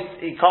 it will not be,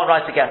 you can't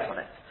write a get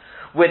on it.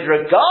 With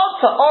regard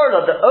to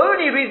Orla, the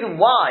only reason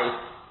why,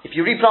 if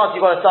you replant,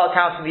 you've got to start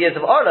counting the years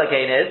of Orla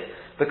again is,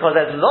 because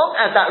as long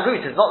as that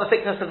root is not the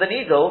thickness of the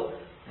needle,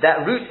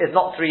 that root is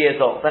not 3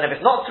 years old. And if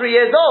it's not 3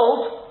 years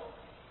old,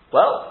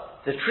 well,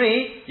 the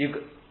tree,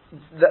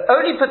 the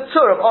only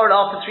patur of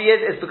Orla after 3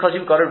 years is because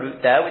you've got a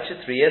root there which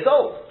is 3 years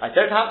old. I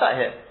don't have that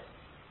here.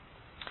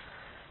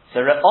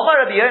 So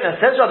Omar Rabbi Yonah,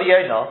 says Rabbi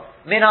Yonah,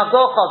 Min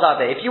Hador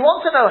Chazade. If you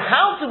want to know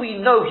how do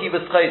we know he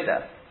was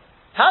choser,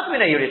 how do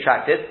we know he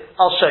retracted?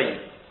 I'll show you.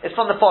 It's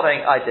from the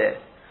following idea,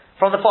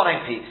 from the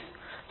following piece.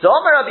 So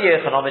Omar Rabbi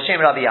Yochanan,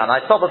 M'Shem Rabbi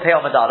Yanai, stop with Pei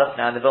Amud Aleph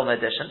now in the Vilna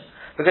edition,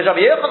 because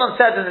Rabbi Yochanan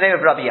says in the name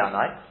of Rabbi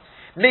Yanai,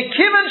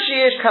 Mikivan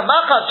Sheyesh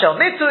Kamachat Shel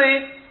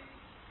Mitui.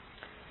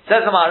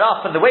 Says the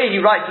Maharaf, and the way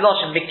he writes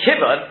Lashon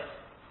Mikivan,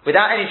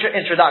 without any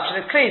introduction,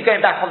 it's clear he's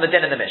going back on the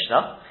din in the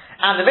Mishnah.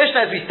 And the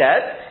Mishnah, as we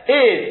said,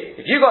 is,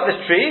 if you've got this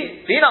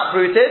tree, been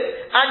uprooted,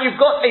 and you've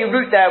got a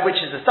root there which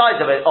is the size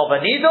of a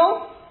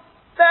needle,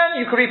 then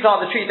you can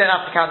replant the tree, you don't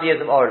have to count the years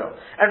of Orla.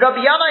 And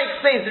Rabbi Yanai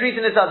explains the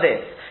reason is like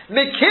this.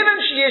 Mikivan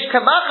Sheyesh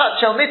Kamachat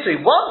Shel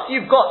Mitui. Once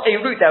you've got a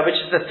root there which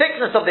is the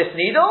thickness of this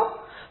needle,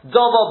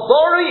 Davar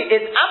Bori,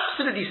 it's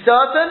absolutely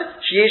certain,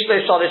 Sheyesh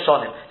Lo Shalish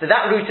Shonim,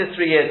 that root is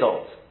 3 years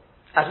old.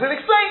 As we've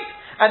explained.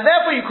 And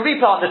therefore you could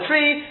replant the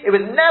tree,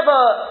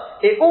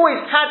 it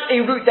always had a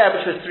root there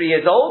which was 3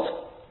 years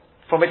old,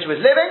 from which it was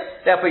living,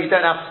 therefore you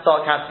don't have to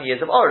start counting the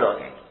years of Orla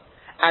again.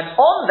 And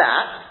on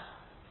that,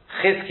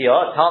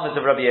 Chizkiah, Talmud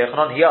of Rabbi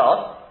Yochanan, he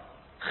asked,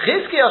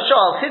 Chizkiah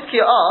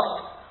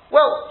asked,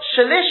 well,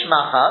 Shalish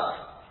Machat,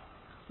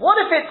 what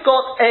if it's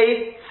got a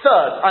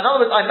third? In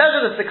other words, I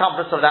measure the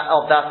circumference of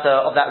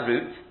that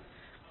root,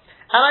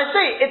 and I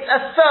say it's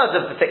a third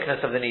of the thickness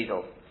of the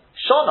needle.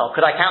 Shona,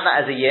 could I count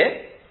that as a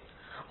year?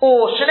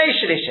 Or Shnei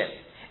Shalishim,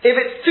 if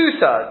it's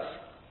 2/3,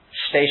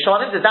 Shnei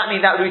Shonim, does that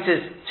mean that root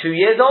is 2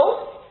 years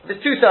old? If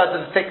it's 2/3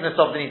 of the thickness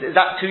of the needle, is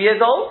that 2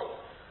 years old?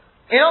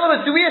 In other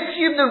words, do we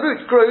assume the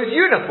root grows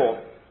uniform?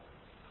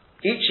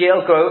 Each year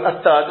will grow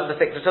a third of the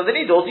thickness of the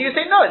needle. Or do you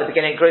say no, at the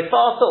beginning it grows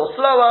faster or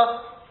slower?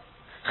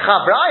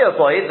 Chabraya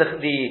boy,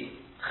 the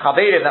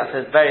Chaberim, that's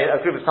a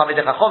group of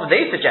Talmidei Chacham,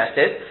 they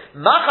suggested,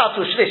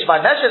 Machatu Shlish, if I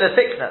measure the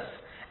thickness,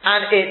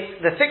 and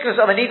it's the thickness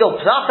of a needle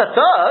plus a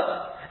third,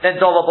 then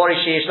Dova Bori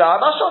Sheish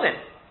La'arba Shonim.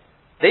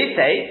 They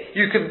say,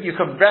 you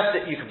can rest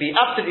it, you can be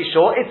absolutely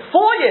sure, it's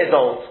 4 years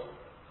old.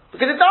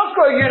 Because it does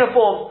grow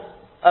uniform.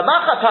 A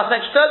Machat plus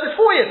next third is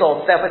 4 years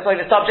old, therefore it's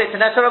only subject to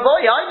Neter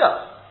Aboy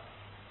either.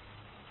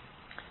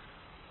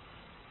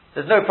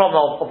 There's no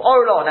problem of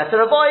Orla or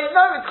Neter Aboy.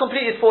 No, it's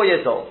completely 4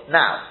 years old.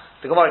 Now,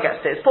 the Gemara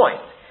gets to its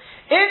point.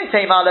 In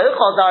Teimalo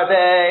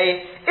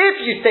Chazarbe,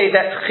 if you say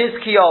that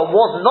Chizkiah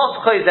was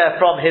not Chozer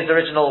from his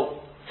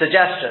original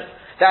suggestion,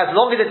 that as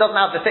long as it doesn't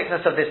have the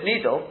thickness of this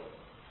needle,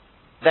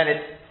 then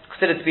it's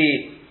considered to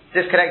be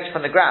disconnected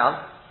from the ground,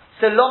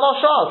 so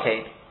Lomar Sha'al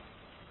came.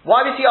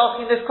 Why was he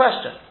asking this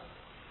question?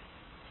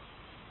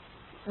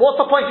 What's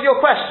the point of your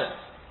question?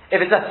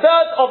 If it's a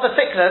third of the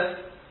thickness,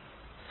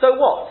 so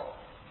what?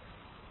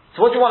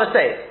 So what do you want to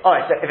say?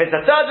 Alright, so if it's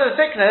a third of the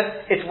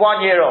thickness, it's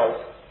 1 year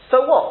old.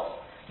 So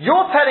what?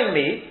 You're telling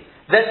me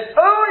that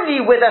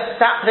only with a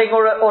sapling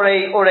or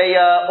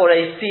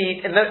a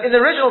seed in the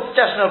original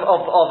suggestion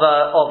of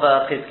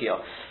Chizkiah,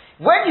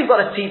 when you've got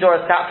a seed or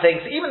a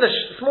sapling, so even the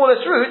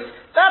smallest roots,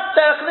 that's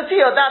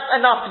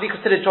enough to be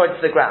considered joined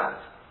to the ground.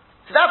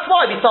 So that's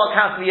why we start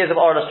counting the years of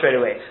Orla straight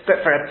away.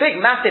 But for a big,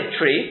 massive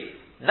tree,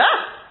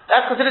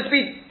 that's considered to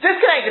be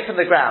disconnected from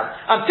the ground.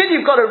 Until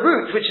you've got a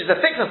root which is the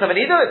thickness of a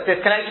needle, it's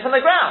disconnected from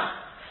the ground.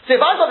 So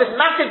if I've got this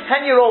massive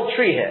 10-year-old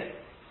tree here,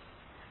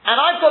 and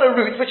I've got a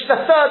root which is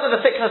a third of the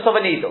thickness of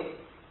a needle,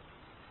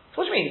 so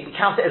what do you mean we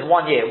count it as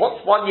 1 year?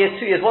 What's 1 year,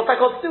 2 years? What's that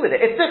got to do with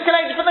it? It's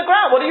disconnected from the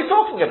ground. What are you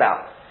talking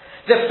about?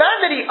 The fact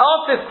that he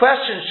asked this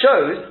question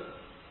shows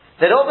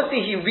that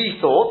obviously he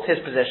rethought his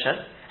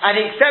position, and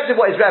he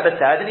accepted what his Rebbe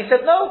said, and he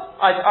said, no,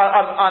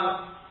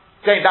 I'm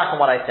going back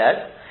on what I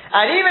said.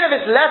 And even if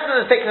it's less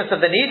than the thickness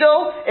of the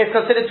needle, it's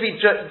considered to be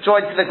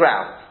joined to the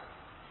ground.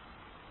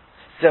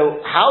 So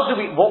how does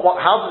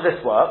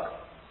this work?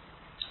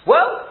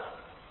 Well,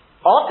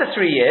 after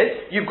 3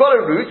 years, you've got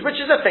a root which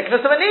is the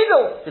thickness of a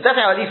needle. There's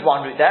definitely at least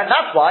one root there, and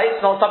that's why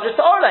it's not subject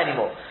to Orla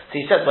anymore. So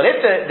he says, well, if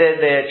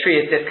the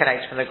tree is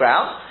disconnected from the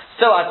ground,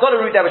 so I've got a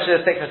root there which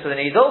is the thickness of the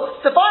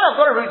needle, so fine, I've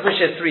got a root which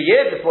is 3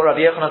 years, it's what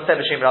Rabbi Yochanan said,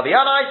 B'Shem Rabbi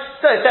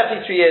Yanai, so it's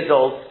definitely 3 years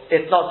old,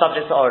 it's not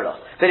subject to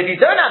Orla. But if you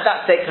don't have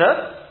that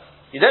thickness,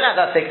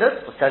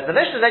 what says the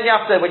Mishnah, then you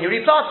have to, when you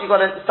replant, you've got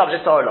to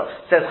subject to Orla.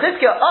 Says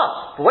Chizkiah,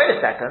 but wait a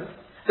second,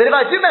 then if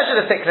I do measure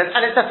the thickness,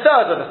 and it's a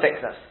third of the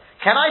thickness,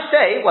 can I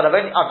say, well,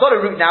 I've got a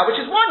root now which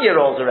is 1 year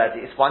old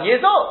already, it's 1 year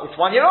old,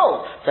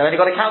 so I've only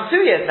got to count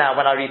 2 years now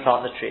when I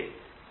replant the tree.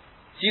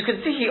 So you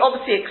can see he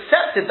obviously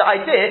accepted the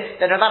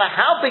idea that no matter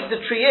how big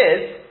the tree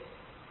is,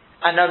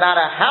 and no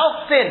matter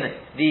how thin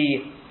the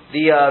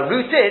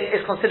root is,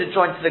 it's considered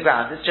joined to the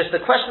ground. It's just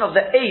the question of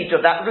the age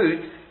of that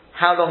root,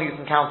 how long you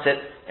can count it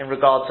in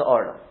regard to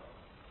Orla.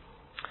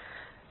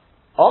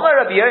 Omar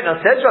Rabbi Yonah,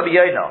 says Rabbi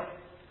Yonah,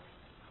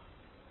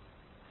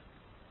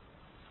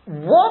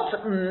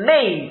 what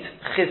made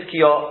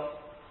Chizkiah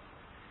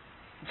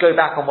go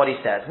back on what he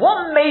said?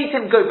 What made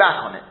him go back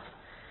on it?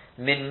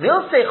 Min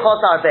milsei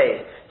chosar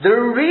bei. The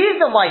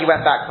reason why he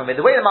went back from it,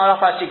 the way the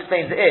Maharaf actually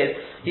explains it is,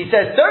 he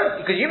says,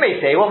 because you may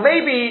say, well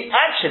maybe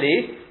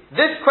actually,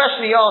 this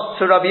question he asked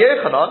to Rabbi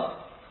Yochanan,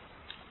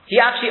 he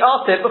actually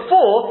asked it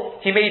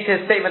before he made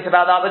his statement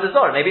about the Avodah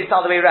Zarah. Maybe it's the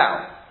other way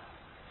around.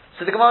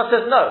 So the Gemara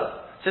says no.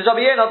 Says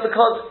Rabbi Yonah,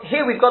 because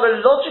here we've got a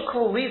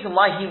logical reason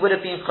why he would have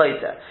been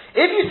Chozer.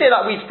 If you say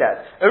like we've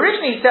said,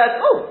 originally he said,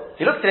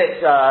 he looked at it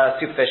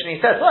superficially,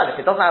 he says, well,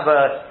 if it doesn't have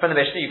from the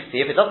Mishnah, you can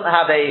see, if it doesn't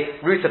have a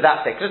root of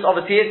that thickness,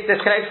 obviously it's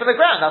disconnected from the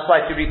ground. That's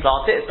why if you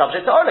replant it, it's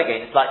subject to Orla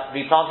again. It's like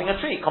replanting a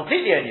tree,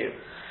 completely anew.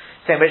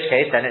 So in which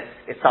case, then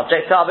it's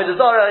subject to Avodah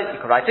Zarah,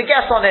 you can write a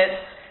guess on it.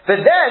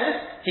 But then,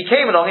 he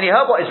came along and he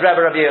heard what his Rebbe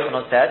Rabbi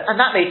Yochanan said,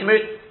 and that made him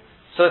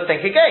sort of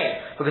think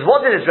again. Because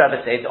what did his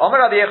Rebbe say?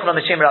 Omer Rabbi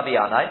Yochanan B'Shem Rabbi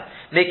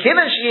Yanai,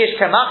 Mekiven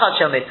sheyesh kemachal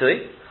shel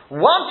mitui,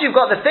 once you've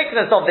got the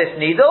thickness of this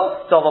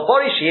needle,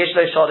 Dovabori sheyesh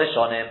lo shalish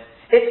onim,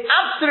 it's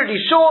absolutely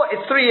sure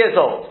it's 3 years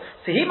old.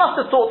 So he must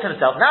have thought to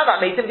himself, now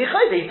that made him be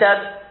Chozer. He said,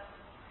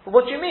 well,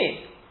 what do you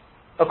mean?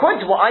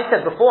 According to what I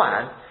said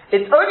beforehand,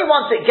 it's only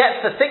once it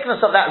gets the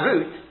thickness of that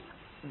root,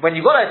 when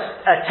you've got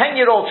a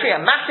 10-year-old tree, a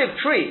massive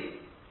tree,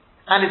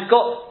 and it's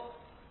got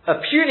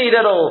a puny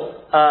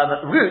little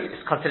root,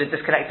 it's considered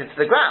disconnected to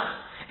the ground.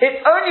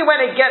 It's only when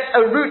it gets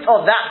a root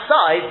of that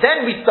size,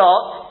 then we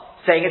start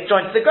saying it's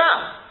joined to the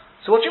ground.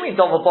 So what do you mean,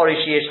 Dover Bori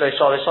Sheish Lo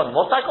Shalish Shonim?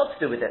 What's that got to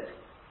do with it?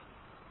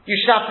 You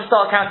should have to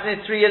start counting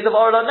it 3 years of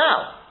Orla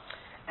now.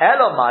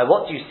 Elomai,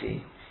 what do you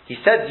see? He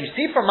said, you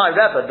see from my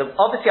Rebbe,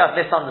 obviously I've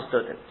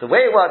misunderstood it. The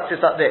way it works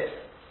is like this.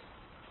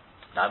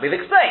 Now we've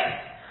explained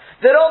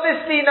that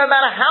obviously no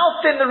matter how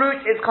thin the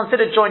root is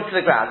considered joined to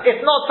the ground, if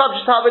not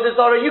subject to Avodah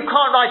Zarah, you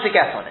can't write a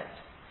guess on it.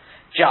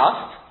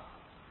 Just,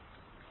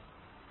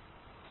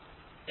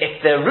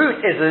 if the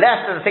root is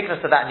less than the thickness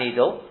of that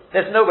needle,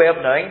 there's no way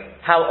of knowing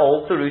how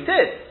old the root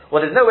is.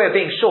 Well, there's no way of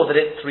being sure that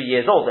it's 3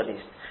 years old at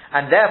least.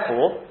 And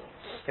therefore,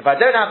 if I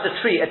don't have the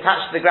tree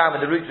attached to the ground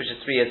with the root which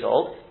is 3 years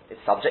old, it's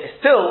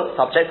still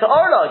subject to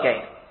Orla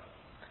again.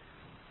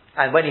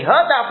 And when he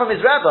heard that from his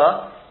Rebbe,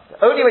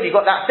 only when you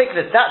got that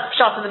thickness, that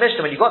pshat in the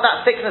Mishnah, when you got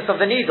that thickness of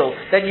the needle,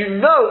 then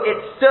you know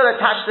it's still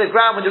attached to the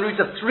ground with the root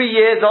of 3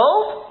 years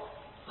old.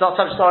 It's not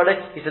subject to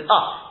Orla. He says,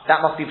 that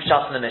must be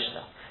pshat in the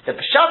Mishnah. The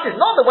pshat is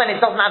not that when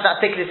it doesn't have that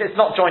thickness, it's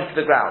not joined to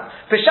the ground.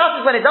 Pshat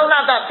is when it doesn't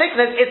have that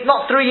thickness, it's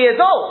not 3 years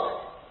old.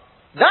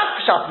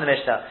 That's pshat in the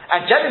Mishnah.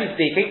 And generally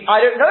speaking,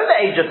 I don't know the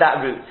age of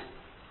that root.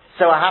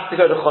 So I have to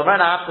go to Chumrah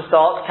and I have to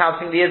start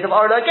counting the years of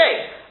Orla again.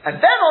 And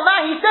then on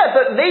that he said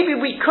that maybe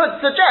we could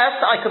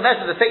suggest I could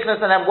measure the thickness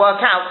and then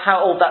work out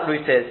how old that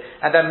root is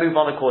and then move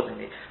on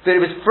accordingly. But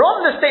it was from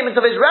the statements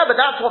of his Rebbe,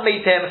 that's what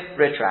made him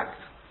retract.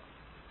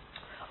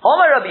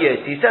 Omar Rabbi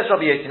Yossi, he says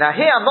Rabbi Yossi. Now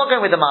here I'm not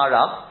going with the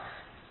Maharaj.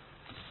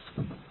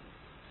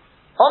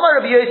 Omar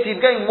Rabbi Yossi,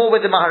 I'm going more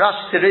with the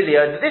Maharash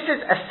Cyrilia. This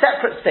is a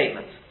separate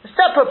statement, a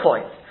separate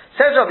point.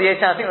 Says Rabbi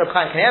Yossi, I think Rabbi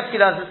Chaim Kanievsky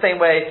learns the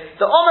same way.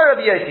 The Omar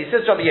Rabbi Yossi,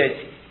 says Rabbi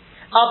Yossi,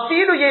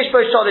 Afilu yesh bo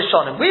shalish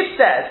shonim. We've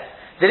said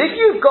that if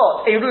you've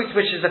got a root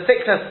which is the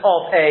thickness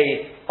of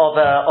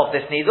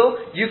this needle,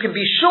 you can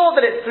be sure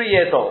that it's 3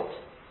 years old.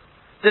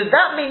 Does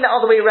that mean the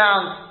other way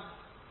around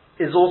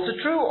is also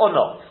true or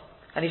not?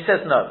 And he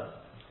says no.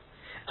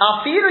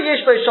 Afilu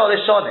yesh bo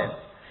shalish shonim.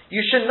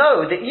 You should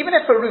know that even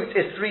if a root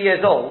is 3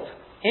 years old,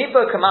 it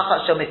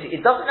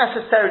doesn't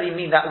necessarily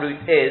mean that root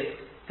is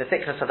the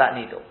thickness of that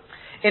needle.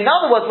 In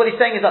other words, what he's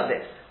saying is like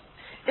this.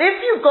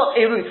 If you've got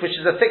a root which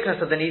is the thickness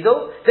of the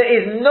needle, there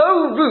is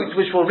no root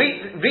which will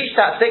reach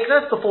that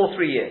thickness before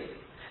 3 years.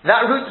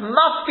 That root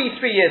must be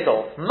 3 years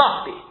old.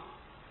 Must be.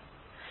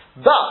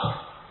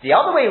 But, the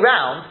other way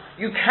round,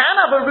 you can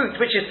have a root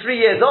which is 3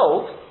 years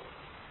old,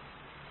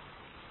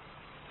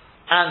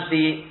 and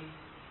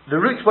the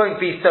root won't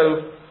be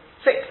so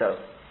thick though.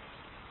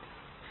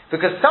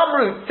 Because some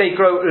roots, they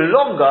grow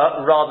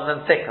longer rather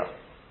than thicker.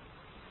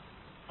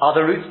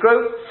 Other roots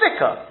grow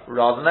thicker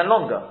rather than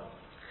longer.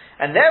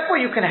 And therefore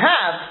you can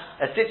have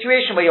a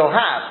situation where you'll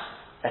have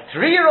a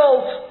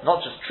 3-year-old, not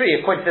just tree,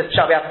 according to this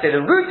shall we have to say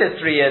the root is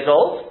 3 years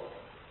old,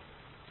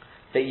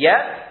 but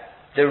yet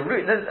the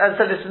root, and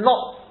so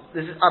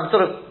I'm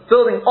sort of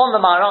building on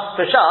the Maharas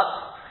Peshat,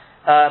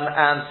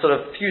 and sort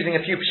of fusing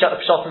a few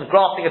Peshatim,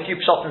 grafting a few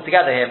Peshatim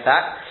together here in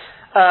fact,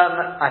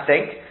 I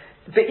think.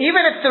 But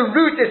even if the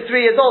root is 3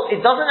 years old,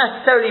 it doesn't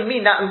necessarily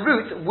mean that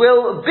root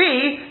will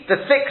be the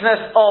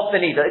thickness of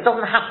the needle. It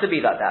doesn't have to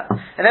be like that.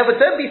 And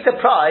therefore, don't be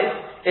surprised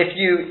if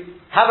you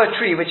have a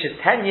tree which is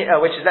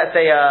let's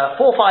say 4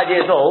 or 5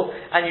 years old,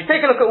 and you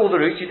take a look at all the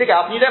roots, you dig it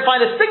up, and you don't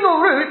find a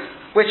single root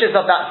which is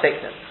of that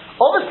thickness.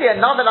 Obviously,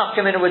 another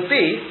nafkamina would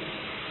be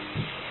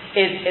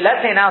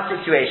let's say in our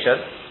situation,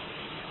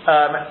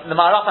 the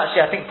Maharaf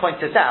actually I think points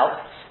this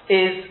out,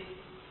 is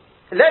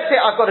let's say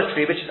I've got a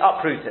tree which is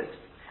uprooted.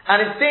 And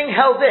it's being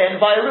held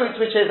in by a root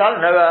which is, a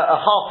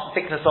half the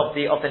thickness of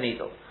the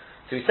needle.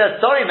 So he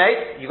says, sorry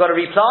mate, you've got to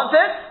replant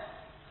it.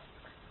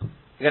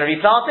 You're going to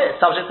replant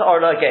it, subject to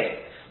Orla again.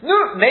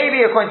 No,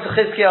 maybe according to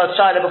Chizkiah or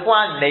Shaila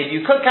beforehand, maybe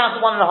you could count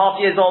it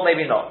 1.5 years old,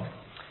 maybe not.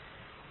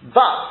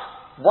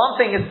 But,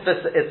 one thing is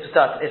certain,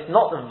 it's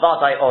not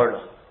Vadai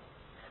Orla.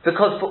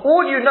 Because for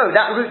all you know,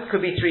 that root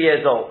could be 3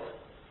 years old.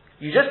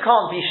 You just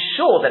can't be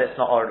sure that it's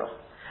not Orla.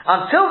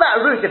 Until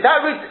unless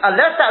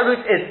that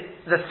root is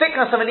the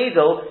thickness of a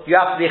needle, you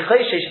have to be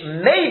choshesh.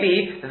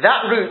 Maybe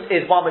that root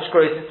is one which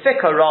grows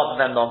thicker rather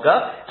than longer,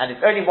 and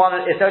it's only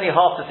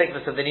half the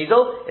thickness of the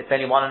needle. It's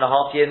only 1.5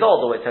 years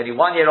old, or it's only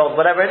 1 year old,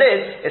 whatever it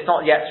is. It's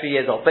not yet 3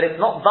 years old, but it's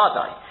not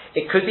vadai.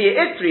 It could be it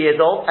is 3 years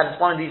old, and it's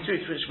one of these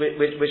roots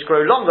which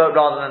grow longer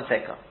rather than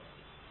thicker.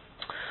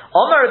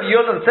 Omar Rabbi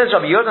Yodan says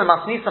Rabbi Yodan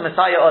Masnisa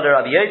Messiah Oler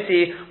Rabbi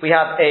Yossi. We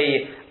have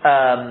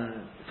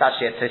it's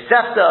actually a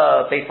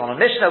Tosefta based on a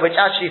Mishnah which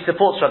actually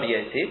supports Rabbi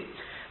Yossi.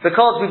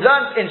 Because we've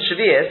learned in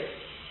Shavuos,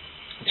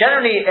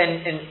 generally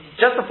in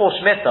just before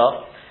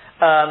Shemitah,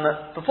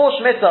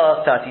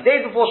 30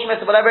 days before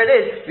Shemitah, whatever it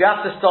is, you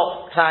have to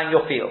stop plowing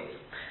your field.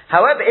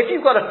 However, if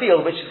you've got a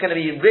field which is going to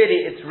be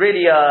very,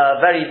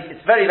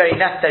 very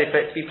necessary for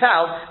it to be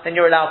plowed, then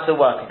you're allowed to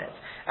work in it.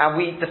 And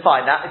we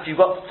define that if you've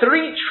got 3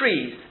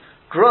 trees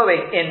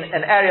growing in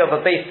an area of a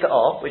base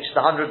ta'ah, which is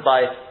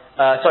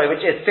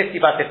 50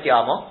 by 50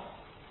 amah,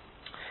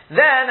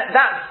 then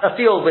that's a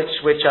field which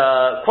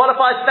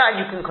qualifies for that, and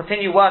you can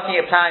continue working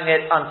it, plowing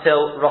it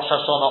until Rosh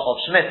Hashanah of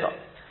Shemitah.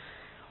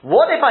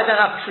 What if I don't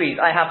have trees?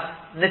 I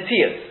have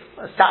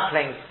netiyas,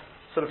 saplings,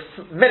 sort of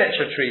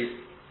miniature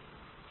trees.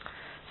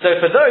 So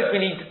for those, we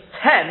need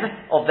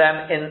 10 of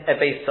them in a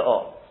base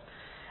Sa'or.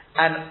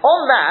 And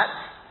on that,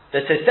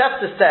 the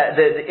Tosefta said,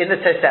 in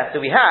the Tosefta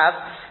we have,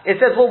 it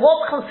says, well,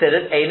 what's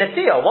considered a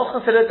Netiyah? What's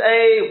considered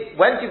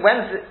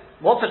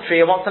what's a tree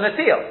and what's a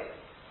Netiyah?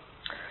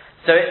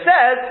 So it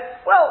says,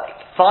 well,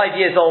 5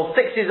 years old,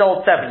 6 years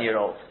old, 7 year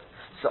old.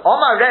 So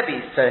Omar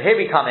Rebbe, so here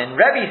we come in,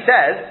 Rebbe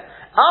says,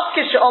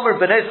 Afkish Omer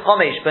Benos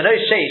Chomesh,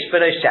 Benos Sheish,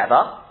 Benos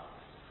Sheva.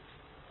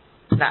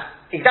 Now,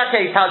 exactly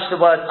how you couch the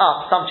word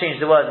up, some change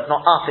the word, it's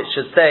not up, it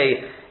should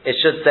say,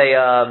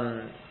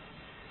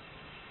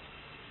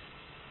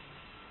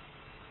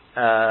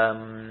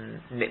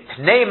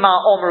 Pneima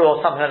Omer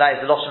or something like that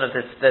is the lotion of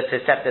the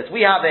Tosefta.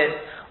 We have it,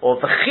 or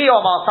V'chi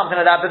Omer, something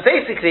like that, but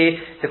basically,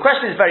 the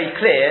question is very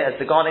clear, as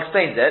the Gaon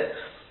explains it.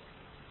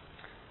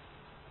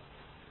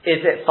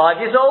 Is it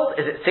 5 years old?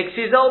 Is it 6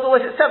 years old? Or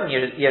is it 7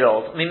 year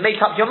old? I mean, make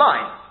up your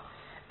mind.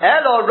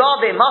 Or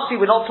rather, it must be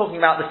we're not talking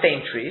about the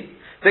same tree.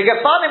 They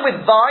get farming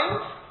with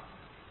vines,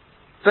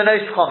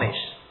 Benos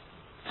Chomish.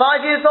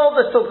 5 years old,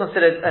 they're still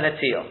considered an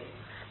Netiyah.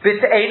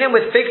 B'te'enim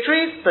with fig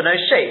trees, Benos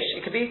Sheish.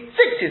 It could be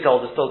 6 years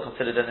old, it's still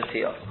considered an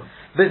Netiyah.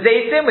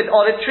 B'zeitim with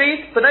olive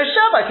trees, Benos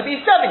Sheva. It could be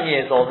 7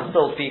 years old and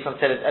still be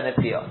considered an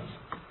Netiyah.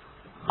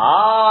 But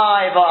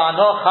I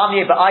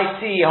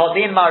see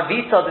Hodin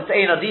Marvita,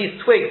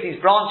 these twigs, these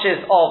branches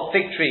of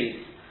fig trees.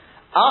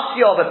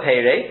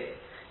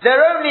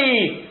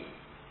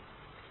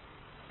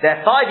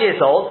 They're 5 years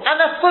old and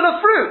they're full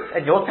of fruit.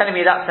 And you're telling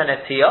me that's a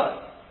Netiyah?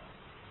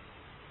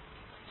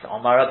 So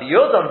Omar Rabbi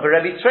Yodon,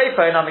 Rabbi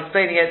Treifon, I'm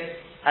explaining it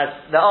as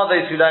there are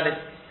those who learn it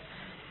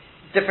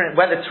different,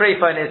 whether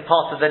Treifon is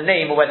part of the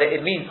name or whether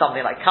it means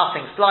something like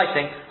cutting,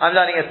 slicing. I'm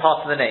learning it as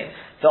part of the name.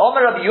 So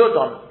Omar Rabbi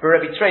Yodon,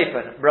 Rabbi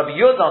Treifon, Rabbi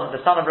Yodon,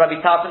 the son of Rabbi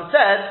Tarfon,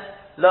 said,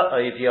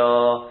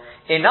 La'ovya.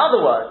 In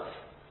other words,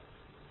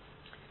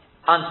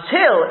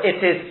 until it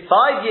is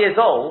 5 years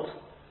old,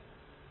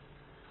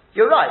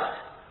 you're right.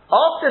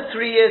 After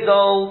 3 years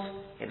old,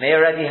 it may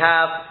already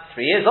have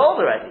 3 years old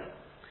already.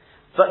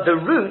 But the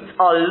roots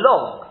are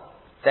long.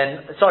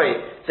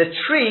 The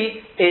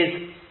tree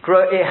it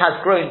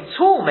has grown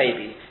tall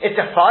maybe. It's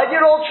a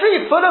 5-year-old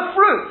tree full of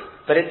fruit,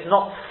 but it's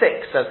not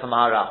thick, says the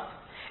Maharal.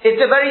 It's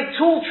a very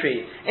tall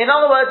tree. In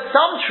other words,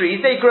 some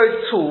trees, they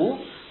grow tall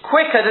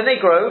quicker than they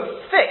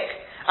grow thick.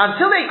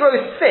 Until they grow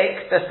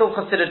thick, they're still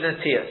considered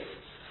Netiyahs.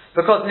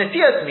 Because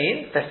Netiyahs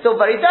mean they're still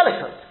very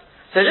delicate.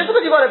 So just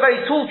because you've got a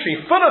very tall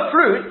tree full of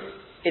fruit,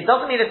 it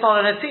doesn't mean it's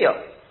not a Netiyah.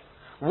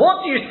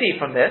 What do you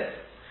see from this?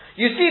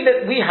 You see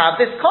that we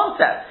have this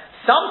concept.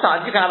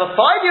 Sometimes you can have a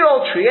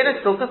 5-year-old tree and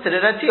it's still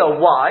considered a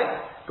Netiyah. Why?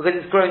 Because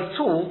it's grown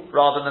tall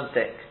rather than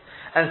thick.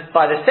 And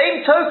by the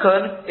same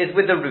token is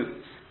with the roots.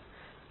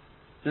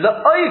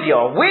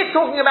 La'ovya, we're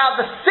talking about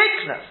the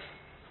thickness.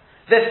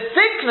 The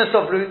thickness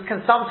of roots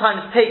can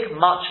sometimes take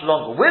much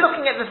longer. We're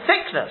looking at the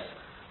thickness.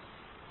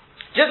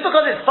 Just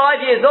because it's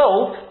 5 years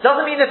old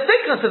doesn't mean the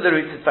thickness of the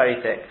roots is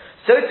very thick.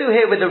 So too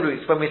here with the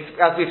roots,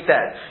 as we've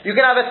said. You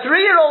can have a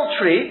 3-year-old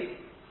tree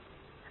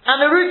and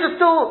the roots are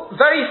still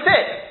very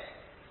thick.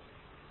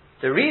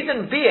 The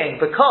reason being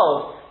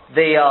because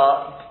the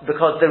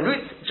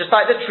roots, just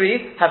like the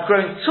tree, have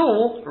grown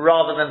tall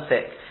rather than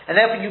thick. And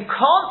therefore you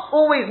can't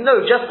always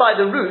know just by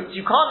the roots,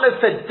 you can't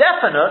know for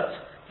definite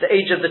the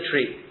age of the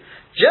tree.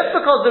 Just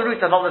because the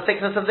roots are not the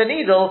thickness of the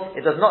needle,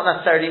 it does not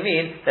necessarily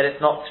mean that it's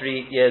not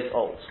 3 years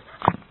old.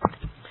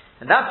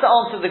 And that's the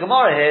answer of the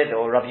Gemara here,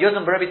 or Rabbi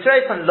Yosem Rabbi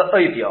Treifon,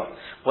 La'ovya.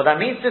 What that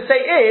means to say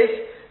is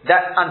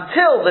that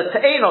until the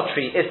Te'enot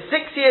tree is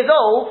 6 years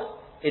old,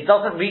 it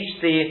doesn't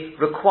reach the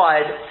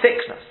required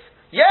thickness.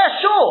 Yeah,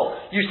 sure.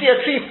 You see a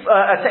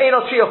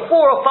Te'enot tree of 4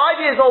 or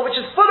 5 years old, which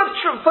is full of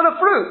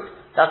fruit.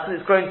 That's when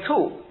it's growing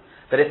tall.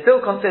 But it's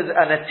still considered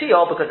a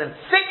Netiyah because in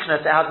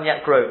thickness it hasn't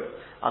yet grown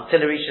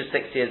until it reaches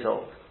 6 years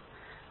old.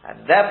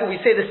 And therefore we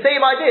say the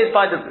same idea is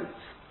by the roots.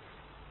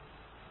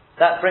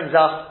 That brings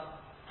us,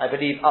 I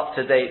believe, up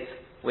to date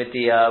with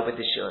the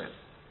shiur.